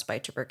caused by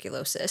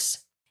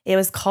tuberculosis. It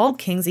was called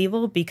King's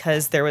Evil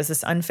because there was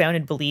this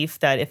unfounded belief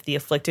that if the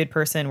afflicted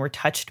person were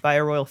touched by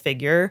a royal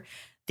figure,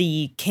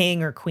 the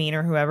king or queen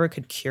or whoever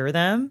could cure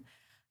them.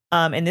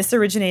 And this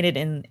originated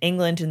in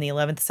England in the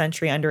 11th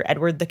century under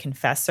Edward the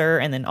Confessor,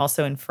 and then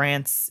also in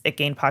France, it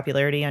gained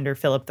popularity under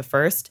Philip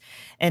I.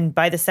 And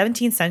by the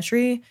 17th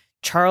century,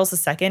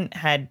 Charles II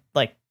had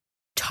like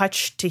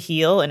touched to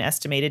heal an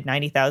estimated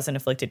 90,000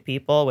 afflicted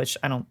people, which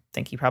I don't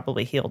think he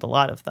probably healed a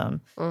lot of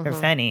them,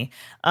 if any.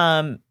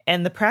 And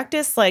the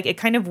practice, like it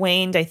kind of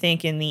waned, I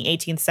think, in the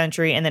 18th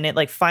century, and then it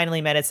like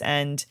finally met its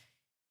end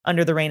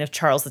under the reign of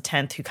Charles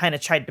X, who kind of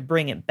tried to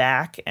bring it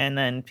back. And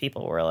then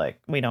people were like,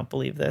 we don't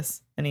believe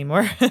this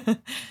anymore.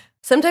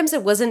 Sometimes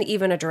it wasn't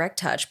even a direct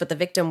touch, but the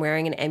victim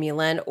wearing an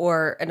amulet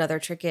or another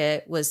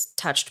trinket was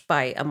touched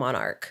by a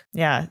monarch.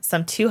 Yeah,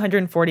 some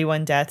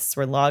 241 deaths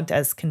were logged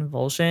as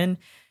convulsion.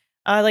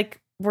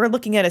 We're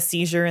looking at a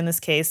seizure in this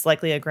case,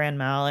 likely a grand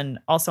mal. And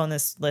also on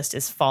this list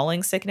is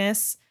falling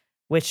sickness,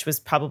 which was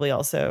probably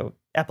also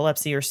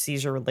epilepsy or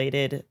seizure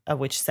related, of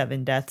which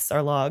 7 deaths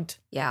are logged.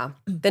 Yeah.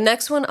 The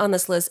next one on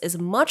this list is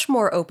much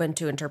more open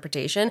to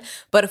interpretation,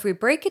 but if we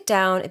break it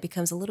down, it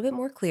becomes a little bit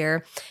more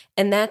clear,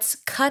 and that's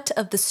cut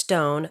of the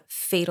stone,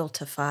 fatal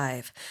to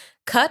 5.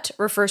 Cut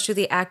refers to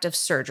the act of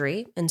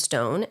surgery, and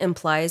stone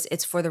implies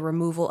it's for the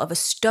removal of a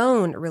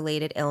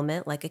stone-related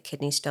ailment like a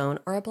kidney stone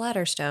or a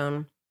bladder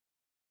stone.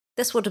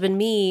 This would have been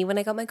me when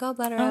I got my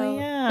gallbladder out. Oh,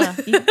 yeah.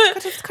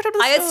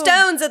 I had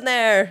stones in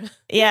there.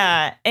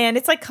 Yeah. And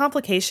it's like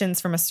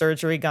complications from a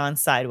surgery gone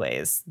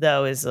sideways,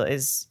 though,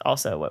 is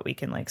also what we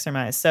can like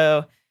surmise.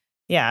 So,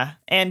 yeah.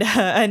 And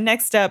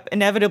next up,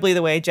 inevitably,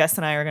 the way Jess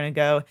and I are going to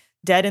go,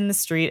 dead in the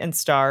street and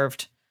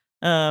starved.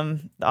 The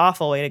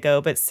awful way to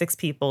go, but 6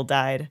 people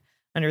died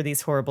under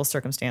these horrible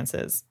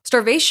circumstances.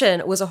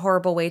 Starvation was a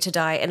horrible way to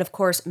die. And of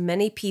course,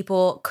 many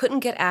people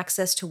couldn't get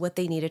access to what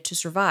they needed to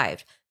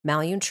survive.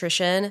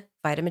 Malnutrition,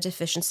 vitamin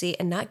deficiency,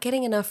 and not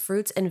getting enough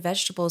fruits and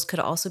vegetables could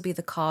also be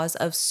the cause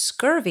of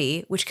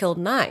scurvy, which killed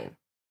 9.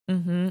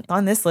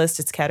 On this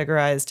list, it's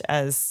categorized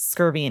as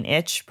scurvy and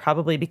itch,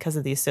 probably because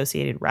of the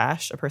associated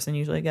rash a person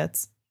usually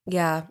gets.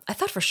 Yeah, I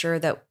thought for sure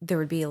that there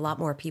would be a lot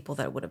more people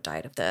that would have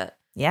died of that.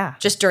 Yeah.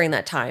 Just during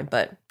that time,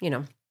 but,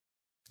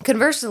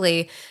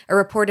 Conversely, a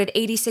reported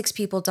 86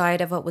 people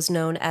died of what was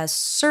known as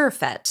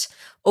surfeit,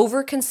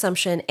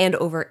 overconsumption and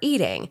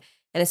overeating.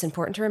 And it's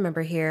important to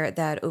remember here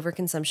that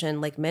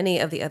overconsumption, like many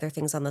of the other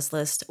things on this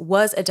list,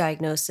 was a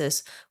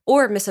diagnosis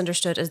or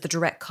misunderstood as the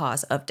direct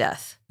cause of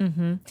death.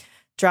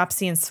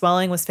 Dropsy and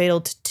swelling was fatal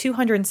to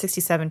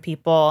 267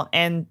 people.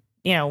 And,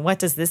 what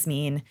does this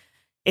mean?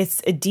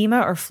 It's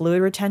edema or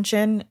fluid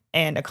retention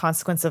and a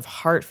consequence of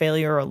heart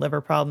failure or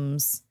liver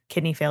problems,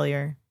 kidney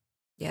failure.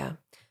 Yeah.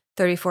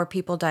 34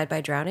 people died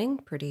by drowning.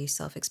 Pretty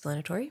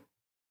self-explanatory.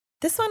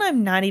 This one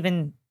I'm not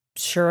even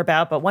sure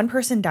about, but one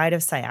person died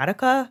of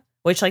sciatica,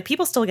 which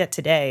people still get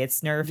today.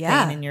 It's nerve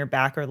pain in your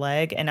back or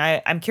leg. And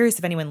I'm curious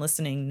if anyone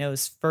listening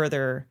knows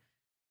further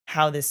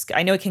how this,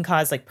 I know it can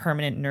cause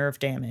permanent nerve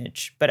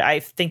damage, but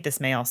I think this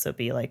may also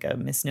be a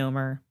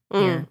misnomer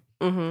here.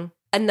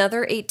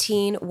 Another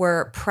 18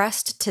 were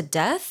pressed to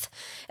death,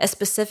 a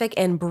specific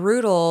and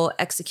brutal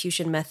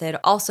execution method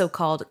also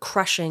called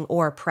crushing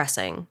or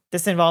pressing.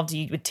 This involved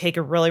you would take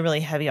a really,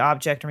 really heavy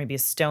object or maybe a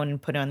stone and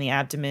put it on the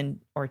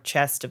abdomen or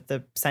chest of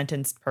the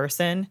sentenced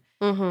person.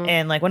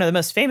 And one of the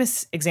most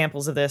famous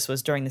examples of this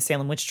was during the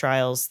Salem witch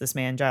trials. This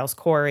man, Giles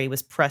Corey,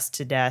 was pressed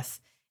to death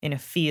in a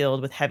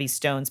field with heavy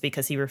stones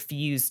because he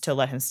refused to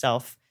let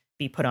himself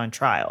be put on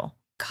trial.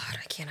 God,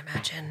 I can't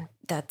imagine.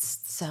 That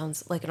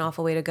sounds like an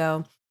awful way to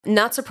go.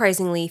 Not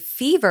surprisingly,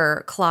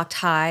 fever clocked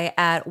high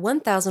at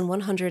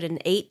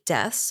 1,108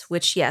 deaths,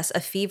 which, yes, a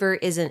fever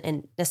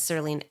isn't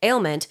necessarily an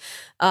ailment.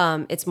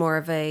 It's more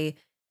of a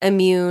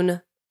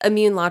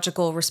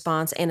immunological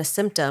response and a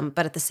symptom,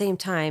 but at the same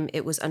time,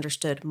 it was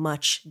understood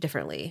much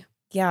differently.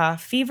 Yeah,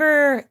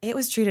 fever, it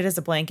was treated as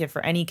a blanket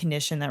for any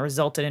condition that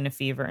resulted in a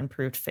fever and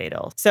proved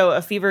fatal. So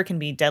a fever can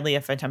be deadly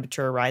if a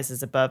temperature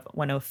rises above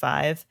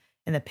 105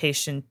 and the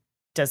patient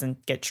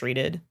doesn't get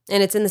treated.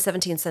 And it's in the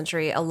 17th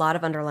century. A lot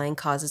of underlying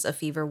causes of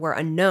fever were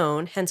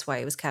unknown, hence why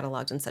it was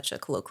cataloged in such a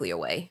colloquial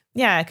way.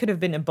 Yeah, it could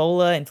have been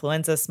Ebola,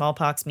 influenza,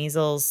 smallpox,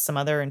 measles, some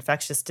other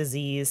infectious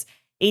disease.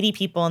 80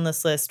 people on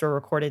this list were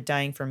recorded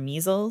dying from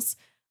measles.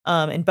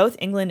 And both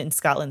England and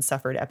Scotland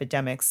suffered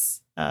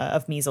epidemics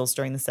of measles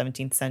during the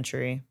 17th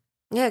century.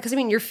 Yeah, because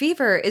your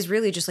fever is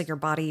really just your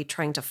body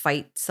trying to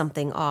fight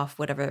something off,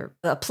 whatever,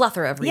 a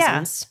plethora of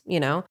reasons,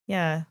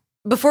 Yeah.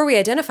 Before we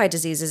identified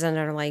diseases and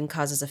underlying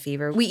causes of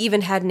fever, we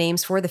even had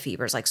names for the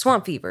fevers like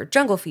swamp fever,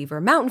 jungle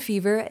fever, mountain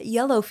fever,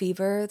 yellow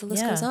fever, the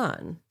list goes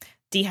on.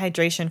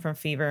 Dehydration from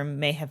fever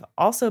may have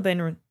also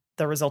been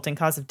the resulting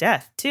cause of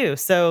death, too.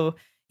 So,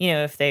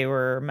 if they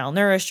were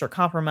malnourished or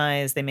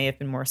compromised, they may have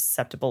been more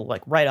susceptible,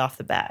 right off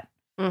the bat.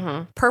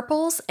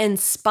 Purples and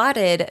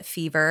spotted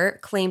fever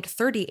claimed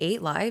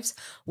 38 lives.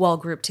 While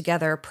grouped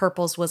together,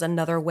 purples was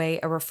another way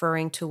of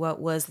referring to what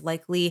was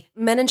likely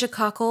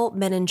meningococcal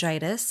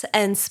meningitis,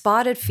 and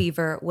spotted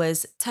fever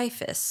was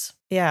typhus.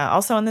 Yeah,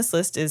 also on this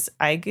list is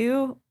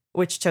ague,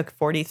 which took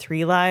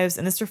 43 lives,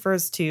 and this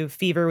refers to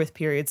fever with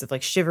periods of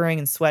shivering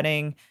and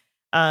sweating,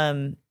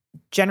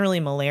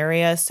 generally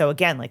malaria. So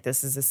again,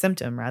 this is a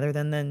symptom rather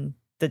than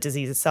the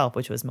disease itself,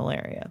 which was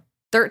malaria.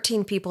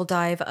 13 people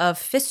died of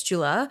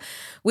fistula,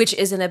 which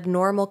is an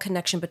abnormal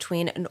connection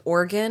between an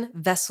organ,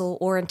 vessel,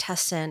 or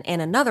intestine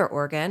and another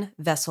organ,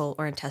 vessel,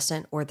 or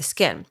intestine, or the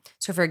skin.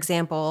 So, for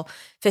example,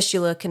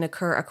 fistula can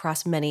occur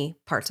across many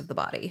parts of the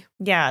body.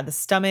 Yeah, the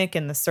stomach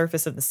and the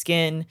surface of the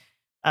skin,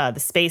 the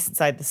space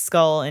inside the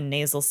skull and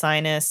nasal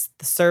sinus,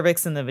 the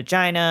cervix and the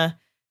vagina,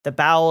 the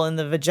bowel in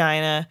the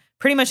vagina,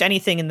 pretty much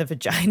anything in the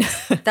vagina.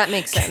 That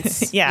makes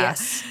sense. Yeah.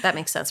 Yes, that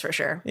makes sense for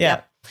sure. Yeah.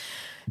 Yep.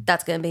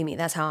 That's going to be me.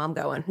 That's how I'm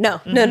going. No,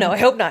 I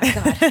hope not.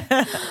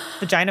 God.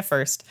 Vagina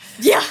first.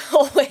 Yeah,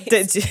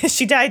 always.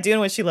 She died doing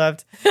what she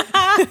loved.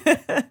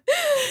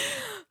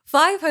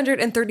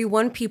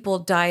 531 people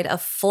died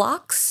of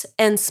flux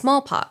and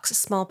smallpox.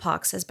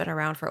 Smallpox has been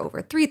around for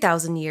over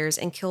 3,000 years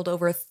and killed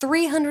over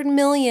 300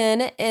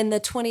 million in the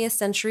 20th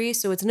century,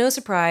 so it's no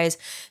surprise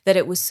that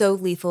it was so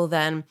lethal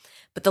then.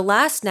 But the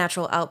last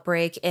natural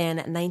outbreak in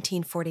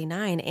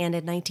 1949 and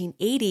in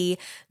 1980,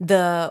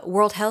 the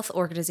World Health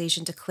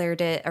Organization declared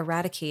it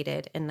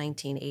eradicated in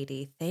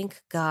 1980.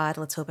 Thank God.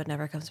 Let's hope it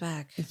never comes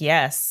back.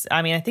 Yes.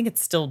 I think it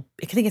still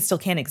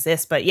can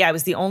exist, but yeah, it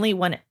was the only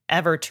one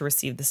ever to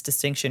receive this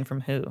distinction from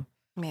WHO.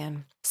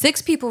 Man.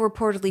 6 people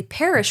reportedly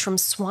perished from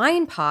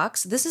swine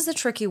pox. This is a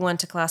tricky one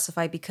to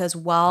classify because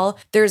while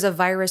there's a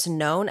virus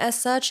known as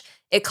such,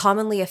 it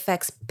commonly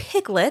affects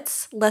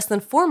piglets less than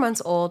 4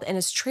 months old and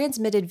is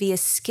transmitted via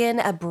skin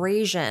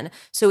abrasion.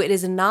 So it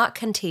is not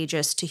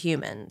contagious to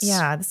humans.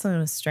 Yeah, this one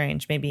was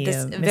strange. Maybe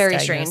a very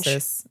strange.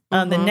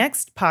 The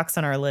next pox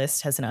on our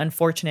list has an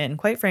unfortunate and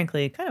quite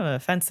frankly kind of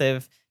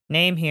offensive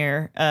name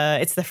here.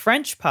 It's the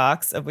French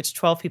pox, of which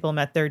 12 people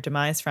met their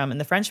demise from. And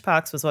the French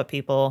pox was what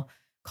people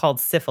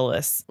called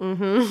syphilis.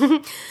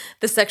 Mm-hmm.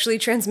 The sexually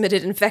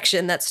transmitted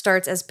infection that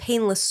starts as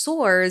painless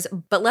sores,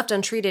 but left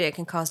untreated, it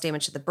can cause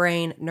damage to the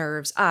brain,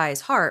 nerves,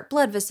 eyes, heart,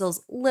 blood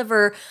vessels,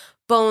 liver,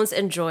 bones,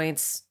 and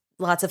joints.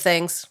 Lots of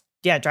things.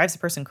 Yeah, it drives a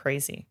person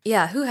crazy.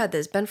 Yeah, who had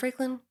this? Ben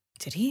Franklin?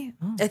 Did he?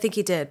 Oh. I think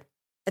he did.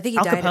 I think he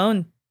Al died.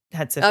 Capone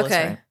had syphilis,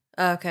 Okay.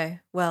 right? Okay.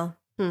 Well,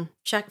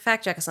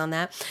 fact check us on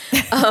that.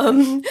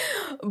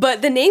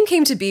 But the name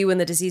came to be when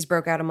the disease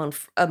broke out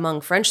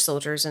among French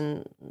soldiers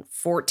in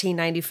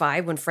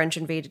 1495 when French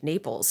invaded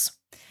Naples.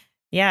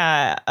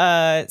 Yeah.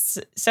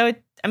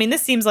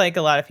 This seems like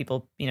a lot of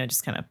people,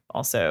 just kind of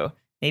also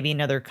maybe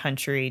another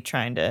country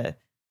trying to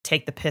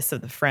take the piss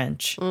of the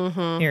French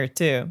here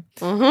too.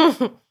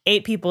 Mm-hmm.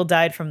 8 people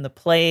died from the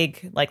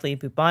plague, likely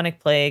bubonic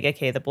plague,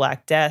 aka the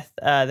Black Death.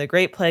 The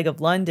Great Plague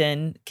of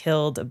London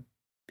killed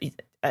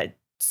a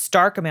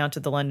stark amount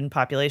of the London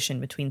population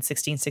between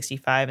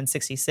 1665 and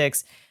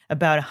 66,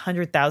 about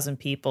 100,000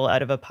 people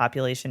out of a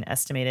population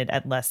estimated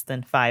at less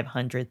than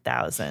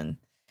 500,000.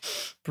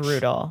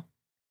 Brutal.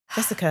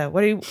 Jessica,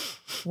 what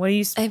are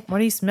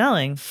you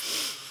smelling?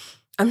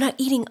 I'm not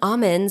eating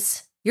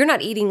almonds. You're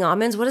not eating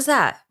almonds. What is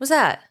that? What's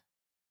that?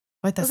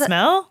 What, the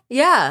smell?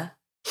 Yeah.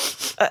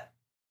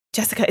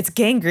 Jessica, it's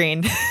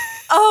gangrene.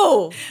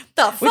 Oh,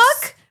 the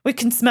fuck? Which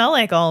can smell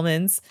like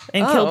almonds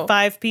and killed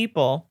 5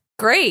 people.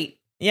 Great.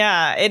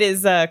 Yeah, it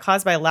is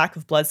caused by a lack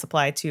of blood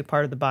supply to a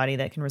part of the body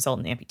that can result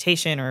in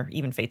amputation or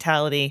even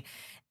fatality.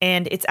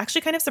 And it's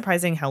actually kind of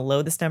surprising how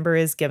low this number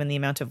is given the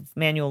amount of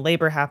manual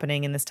labor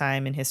happening in this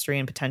time in history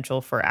and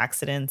potential for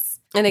accidents.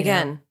 And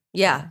again,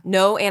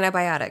 no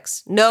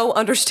antibiotics, no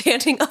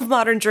understanding of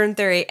modern germ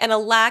theory, and a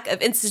lack of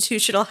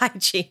institutional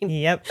hygiene.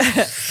 Yep.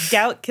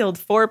 Gout killed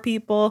 4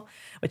 people,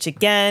 which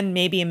again,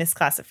 may be a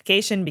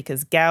misclassification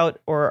because gout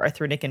or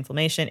arthritic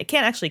inflammation, it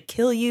can't actually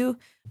kill you,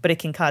 but it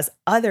can cause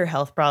other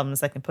health problems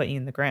that can put you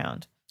in the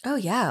ground. Oh,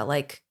 yeah,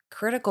 like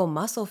critical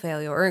muscle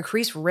failure or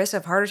increased risk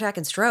of heart attack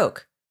and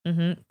stroke.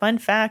 Mm-hmm. Fun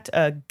fact,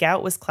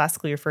 gout was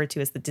classically referred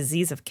to as the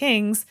disease of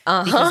kings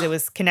because it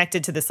was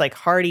connected to this like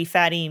hearty,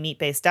 fatty,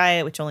 meat-based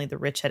diet, which only the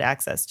rich had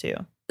access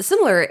to.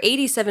 Similar,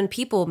 87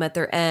 people met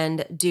their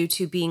end due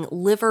to being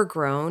liver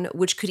grown,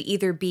 which could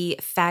either be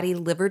fatty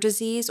liver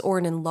disease or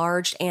an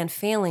enlarged and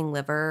failing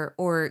liver,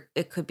 or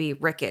it could be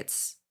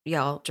rickets.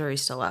 Y'all,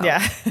 jury's still out.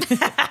 Yeah,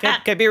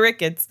 could be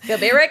rickets.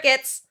 Could be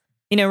rickets.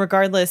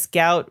 Regardless,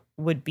 gout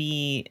would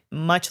be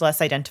much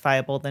less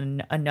identifiable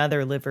than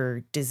another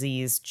liver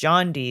disease,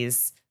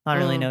 jaundice,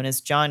 commonly known as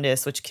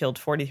jaundice, which killed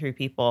 43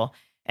 people.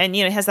 And,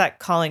 it has that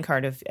calling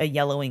card of a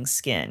yellowing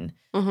skin.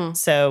 Mm-hmm.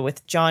 So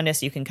with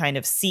jaundice, you can kind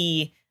of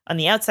see on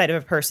the outside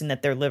of a person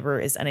that their liver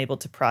is unable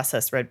to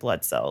process red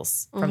blood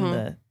cells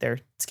from their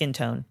skin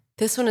tone.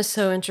 This one is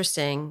so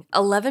interesting.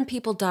 11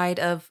 people died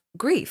of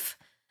grief.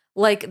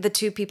 Like the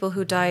 2 people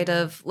who died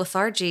of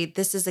lethargy,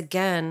 this is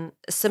again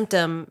a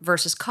symptom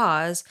versus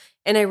cause.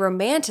 In a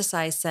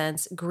romanticized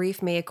sense,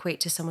 grief may equate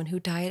to someone who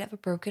died of a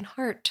broken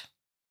heart.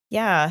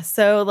 Yeah.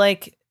 So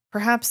like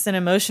perhaps an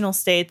emotional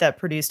state that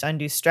produced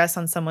undue stress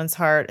on someone's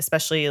heart,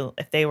 especially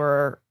if they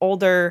were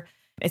older.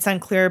 It's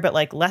unclear, but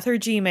like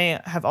lethargy may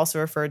have also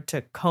referred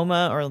to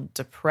coma or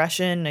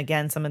depression.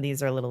 Again, some of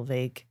these are a little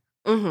vague.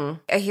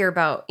 Mm-hmm. I hear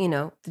about,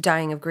 the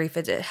dying of grief.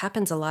 It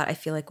happens a lot, I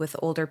feel like, with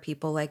older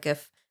people. Like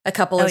if a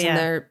couple is in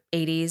their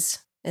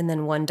 80s and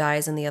then one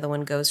dies and the other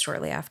one goes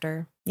shortly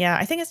after. Yeah,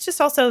 I think it's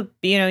just also,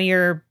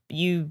 there's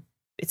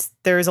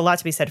a lot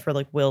to be said for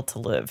like will to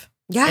live.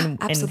 Yeah,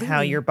 absolutely. And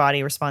how your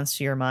body responds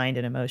to your mind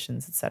and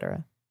emotions,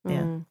 etc.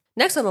 Yeah.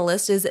 Next on the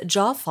list is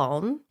jaw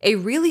fallen, a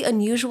really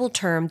unusual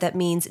term that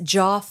means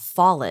jaw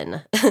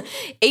fallen.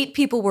 8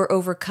 people were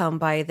overcome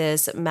by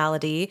this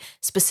malady,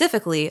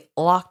 specifically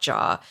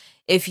lockjaw.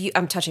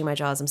 I'm touching my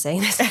jaw as I'm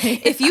saying this.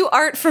 If you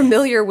aren't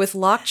familiar with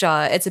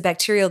lockjaw, it's a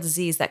bacterial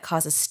disease that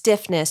causes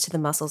stiffness to the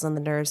muscles and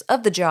the nerves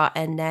of the jaw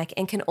and neck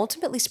and can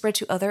ultimately spread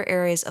to other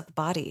areas of the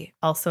body.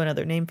 Also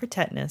another name for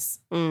tetanus.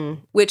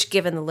 Which,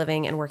 given the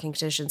living and working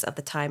conditions of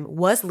the time,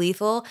 was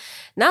lethal.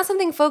 Not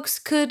something folks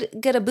could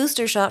get a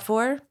booster shot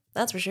for,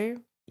 that's for sure.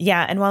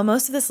 Yeah, and while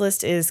most of this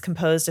list is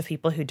composed of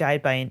people who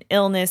died by an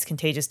illness,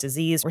 contagious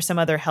disease, or some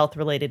other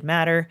health-related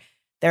matter,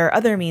 there are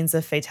other means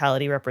of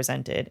fatality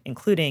represented,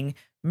 including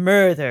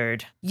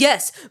murdered.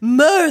 Yes,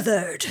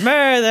 murdered.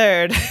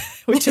 Murdered,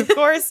 which of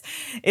course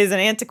is an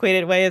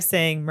antiquated way of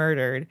saying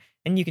murdered.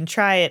 And you can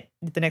try it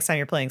the next time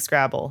you're playing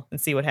Scrabble and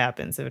see what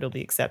happens, if it'll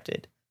be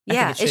accepted.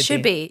 Yeah, it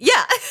should be.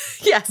 Yeah,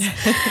 yes.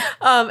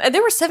 And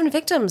there were 7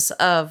 victims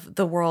of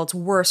the world's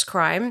worst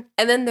crime.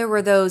 And then there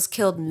were those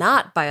killed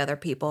not by other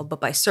people,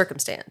 but by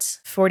circumstance.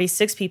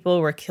 46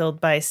 people were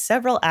killed by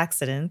several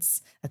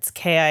accidents. That's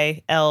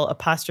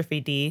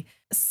KIL''D.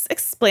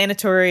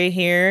 Explanatory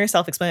here,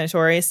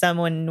 self-explanatory.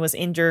 Someone was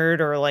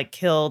injured or like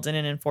killed in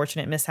an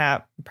unfortunate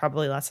mishap.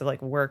 Probably lots of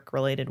like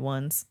work-related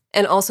ones.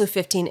 And also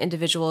 15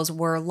 individuals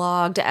were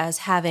logged as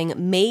having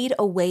made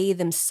away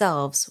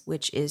themselves,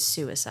 which is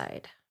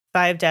suicide.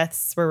 5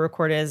 deaths were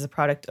recorded as a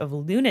product of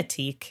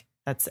lunatique.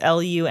 That's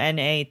LUNATIQUE,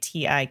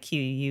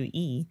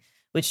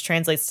 which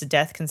translates to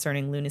death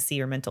concerning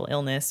lunacy or mental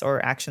illness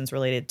or actions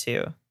related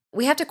to.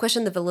 We have to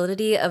question the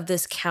validity of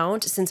this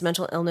count since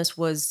mental illness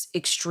was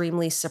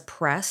extremely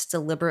suppressed,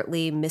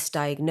 deliberately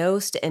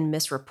misdiagnosed, and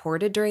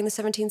misreported during the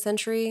 17th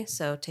century.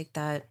 So take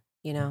that,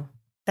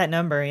 That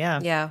number, yeah.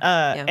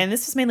 Yeah. And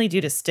this was mainly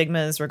due to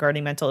stigmas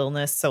regarding mental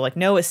illness. So, like,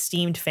 no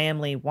esteemed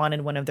family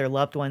wanted one of their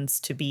loved ones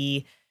to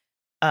be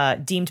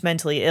deemed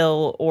mentally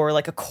ill, or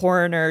like a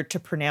coroner to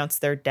pronounce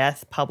their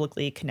death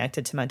publicly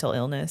connected to mental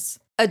illness.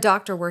 A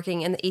doctor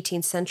working in the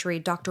 18th century,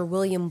 Dr.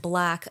 William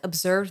Black,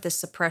 observed this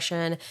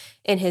suppression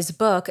in his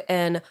book,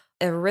 An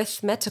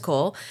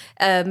Arithmetical,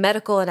 a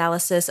medical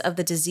analysis of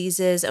the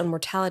diseases and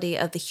mortality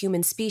of the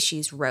human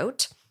species,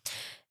 wrote,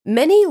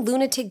 "Many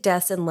lunatic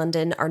deaths in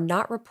London are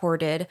not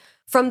reported,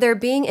 from their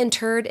being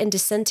interred in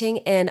dissenting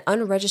and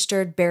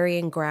unregistered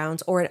burying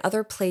grounds or in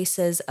other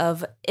places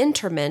of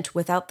interment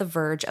without the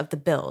verge of the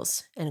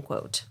bills," end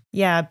quote.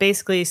 Yeah,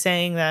 basically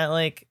saying that,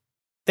 like,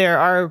 there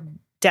are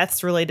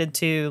deaths related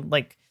to,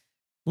 like,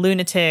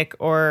 lunatic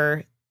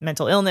or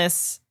mental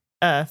illness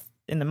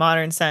in the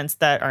modern sense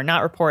that are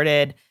not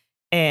reported.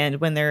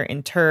 And when they're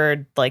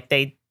interred, like,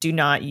 they do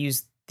not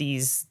use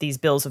these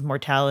bills of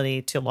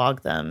mortality to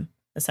log them.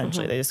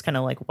 Essentially, They just kind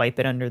of like wipe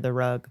it under the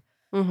rug.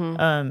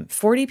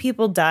 40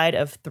 people died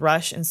of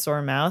thrush and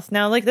sore mouth.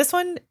 Now, like, this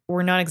one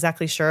we're not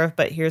exactly sure of,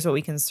 but here's what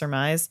we can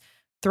surmise.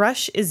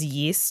 Thrush is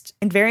yeast,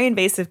 and very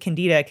invasive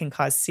candida can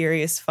cause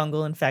serious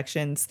fungal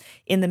infections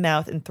in the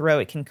mouth and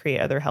throat. It can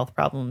create other health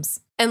problems.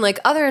 And like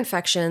other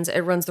infections, it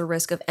runs the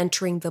risk of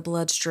entering the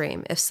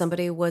bloodstream. If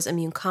somebody was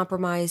immune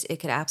compromised, it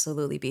could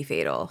absolutely be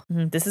fatal.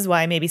 This is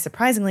why, maybe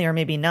surprisingly or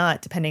maybe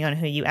not, depending on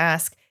who you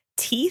ask,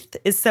 teeth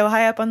is so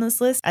high up on this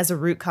list as a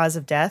root cause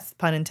of death,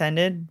 pun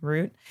intended,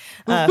 root.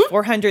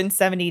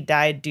 470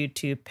 died due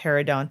to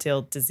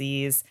periodontal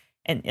disease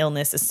and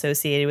illness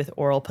associated with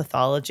oral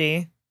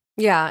pathology.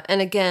 Yeah.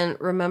 And again,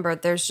 remember,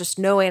 there's just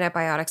no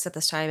antibiotics at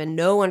this time and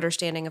no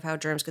understanding of how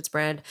germs could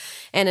spread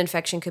and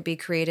infection could be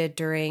created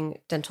during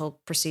dental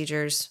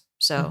procedures.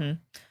 So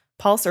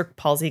Pulse or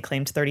palsy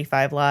claimed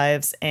 35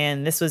 lives,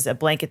 and this was a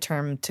blanket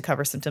term to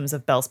cover symptoms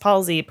of Bell's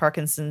palsy,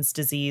 Parkinson's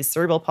disease,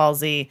 cerebral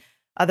palsy,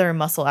 other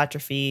muscle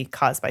atrophy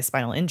caused by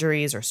spinal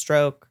injuries or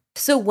stroke.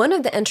 So one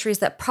of the entries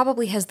that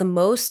probably has the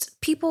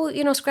most people,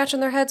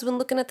 scratching their heads when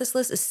looking at this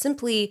list is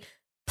simply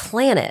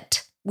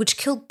Planet, which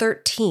killed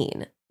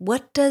 13.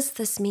 What does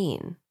this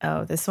mean?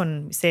 Oh, this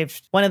one we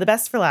saved one of the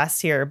best for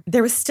last here.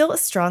 There was still a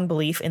strong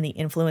belief in the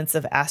influence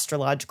of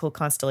astrological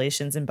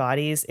constellations and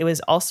bodies. It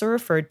was also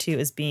referred to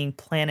as being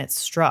planet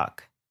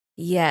struck.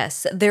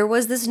 Yes, there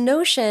was this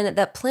notion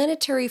that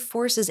planetary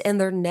forces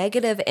and their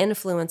negative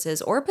influences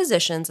or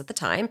positions at the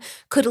time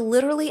could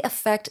literally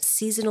affect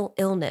seasonal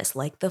illness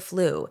like the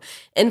flu.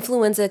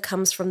 Influenza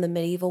comes from the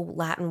medieval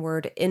Latin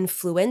word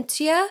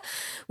influentia,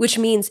 which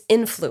means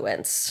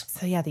influence.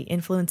 So yeah, the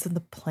influence of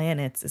the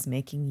planets is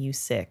making you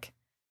sick.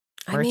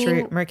 I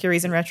mean,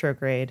 Mercury's in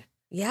retrograde.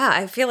 Yeah,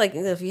 I feel like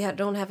if you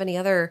don't have any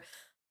other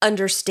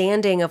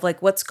understanding of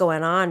like what's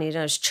going on,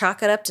 just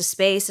chalk it up to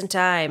space and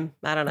time.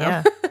 I don't know.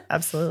 Yeah,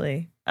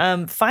 absolutely.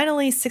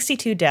 Finally,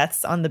 62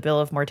 deaths on the bill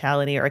of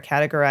mortality are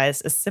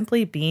categorized as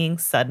simply being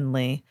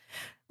suddenly.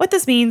 What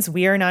this means,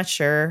 we are not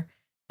sure.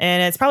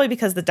 And it's probably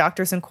because the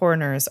doctors and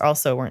coroners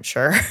also weren't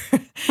sure.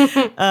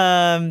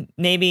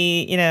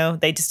 Maybe,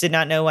 they just did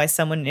not know why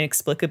someone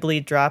inexplicably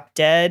dropped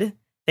dead.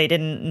 They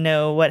didn't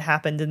know what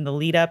happened in the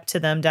lead up to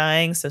them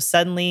dying. So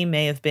suddenly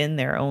may have been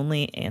their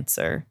only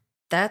answer.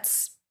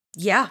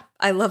 Yeah,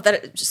 I love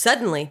that.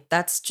 Suddenly,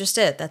 that's just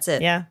it. That's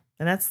it. Yeah,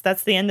 and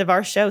that's the end of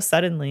our show,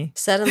 Suddenly.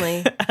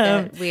 Suddenly,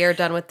 we are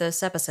done with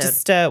this episode.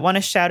 Just want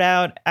to shout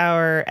out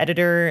our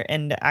editor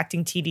and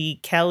acting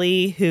TD,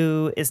 Kelly,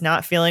 who is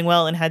not feeling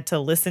well and had to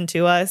listen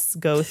to us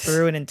go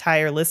through an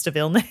entire list of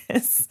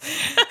illness.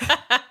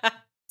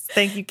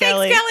 Thank you,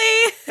 Kelly.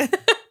 Thanks, Kelly.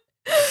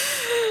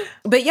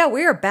 But yeah,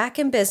 we are back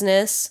in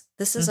business.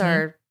 This is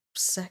our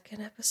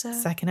second episode.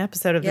 Second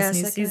episode of this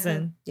new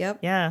season. Yep.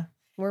 Yeah.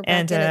 We're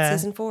back in at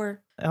season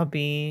 4. I'll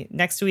be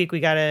next week. We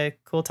got a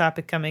cool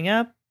topic coming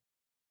up.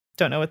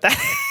 Don't know what that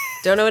is.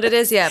 Don't know what it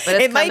is yet, but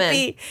it's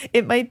coming.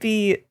 It might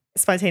be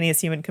spontaneous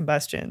human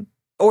combustion.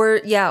 Or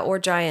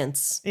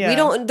giants.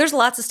 Yeah. There's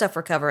lots of stuff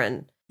we're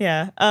covering.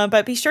 Yeah.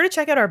 But be sure to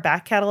check out our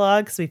back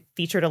catalog because we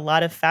featured a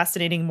lot of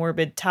fascinating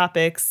morbid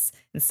topics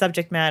and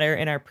subject matter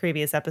in our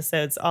previous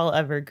episodes, all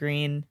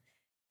evergreen.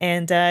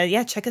 And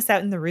check us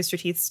out in the Rooster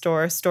Teeth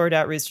store,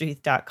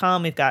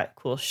 store.roosterteeth.com. We've got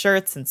cool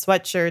shirts and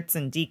sweatshirts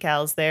and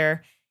decals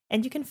there.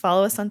 And you can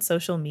follow us on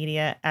social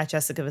media at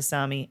Jessica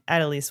Vasami,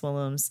 at Elise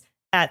Willems,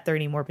 at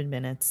 30 Morbid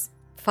Minutes.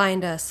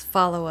 Find us,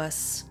 follow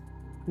us,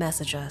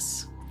 message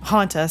us.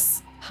 Haunt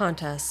us.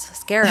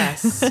 Scare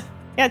us.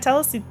 Yeah, tell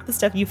us the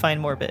stuff you find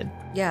morbid.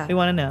 Yeah. We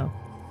want to know.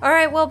 All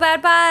right, well,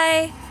 bad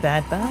bye.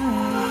 Bad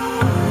bye.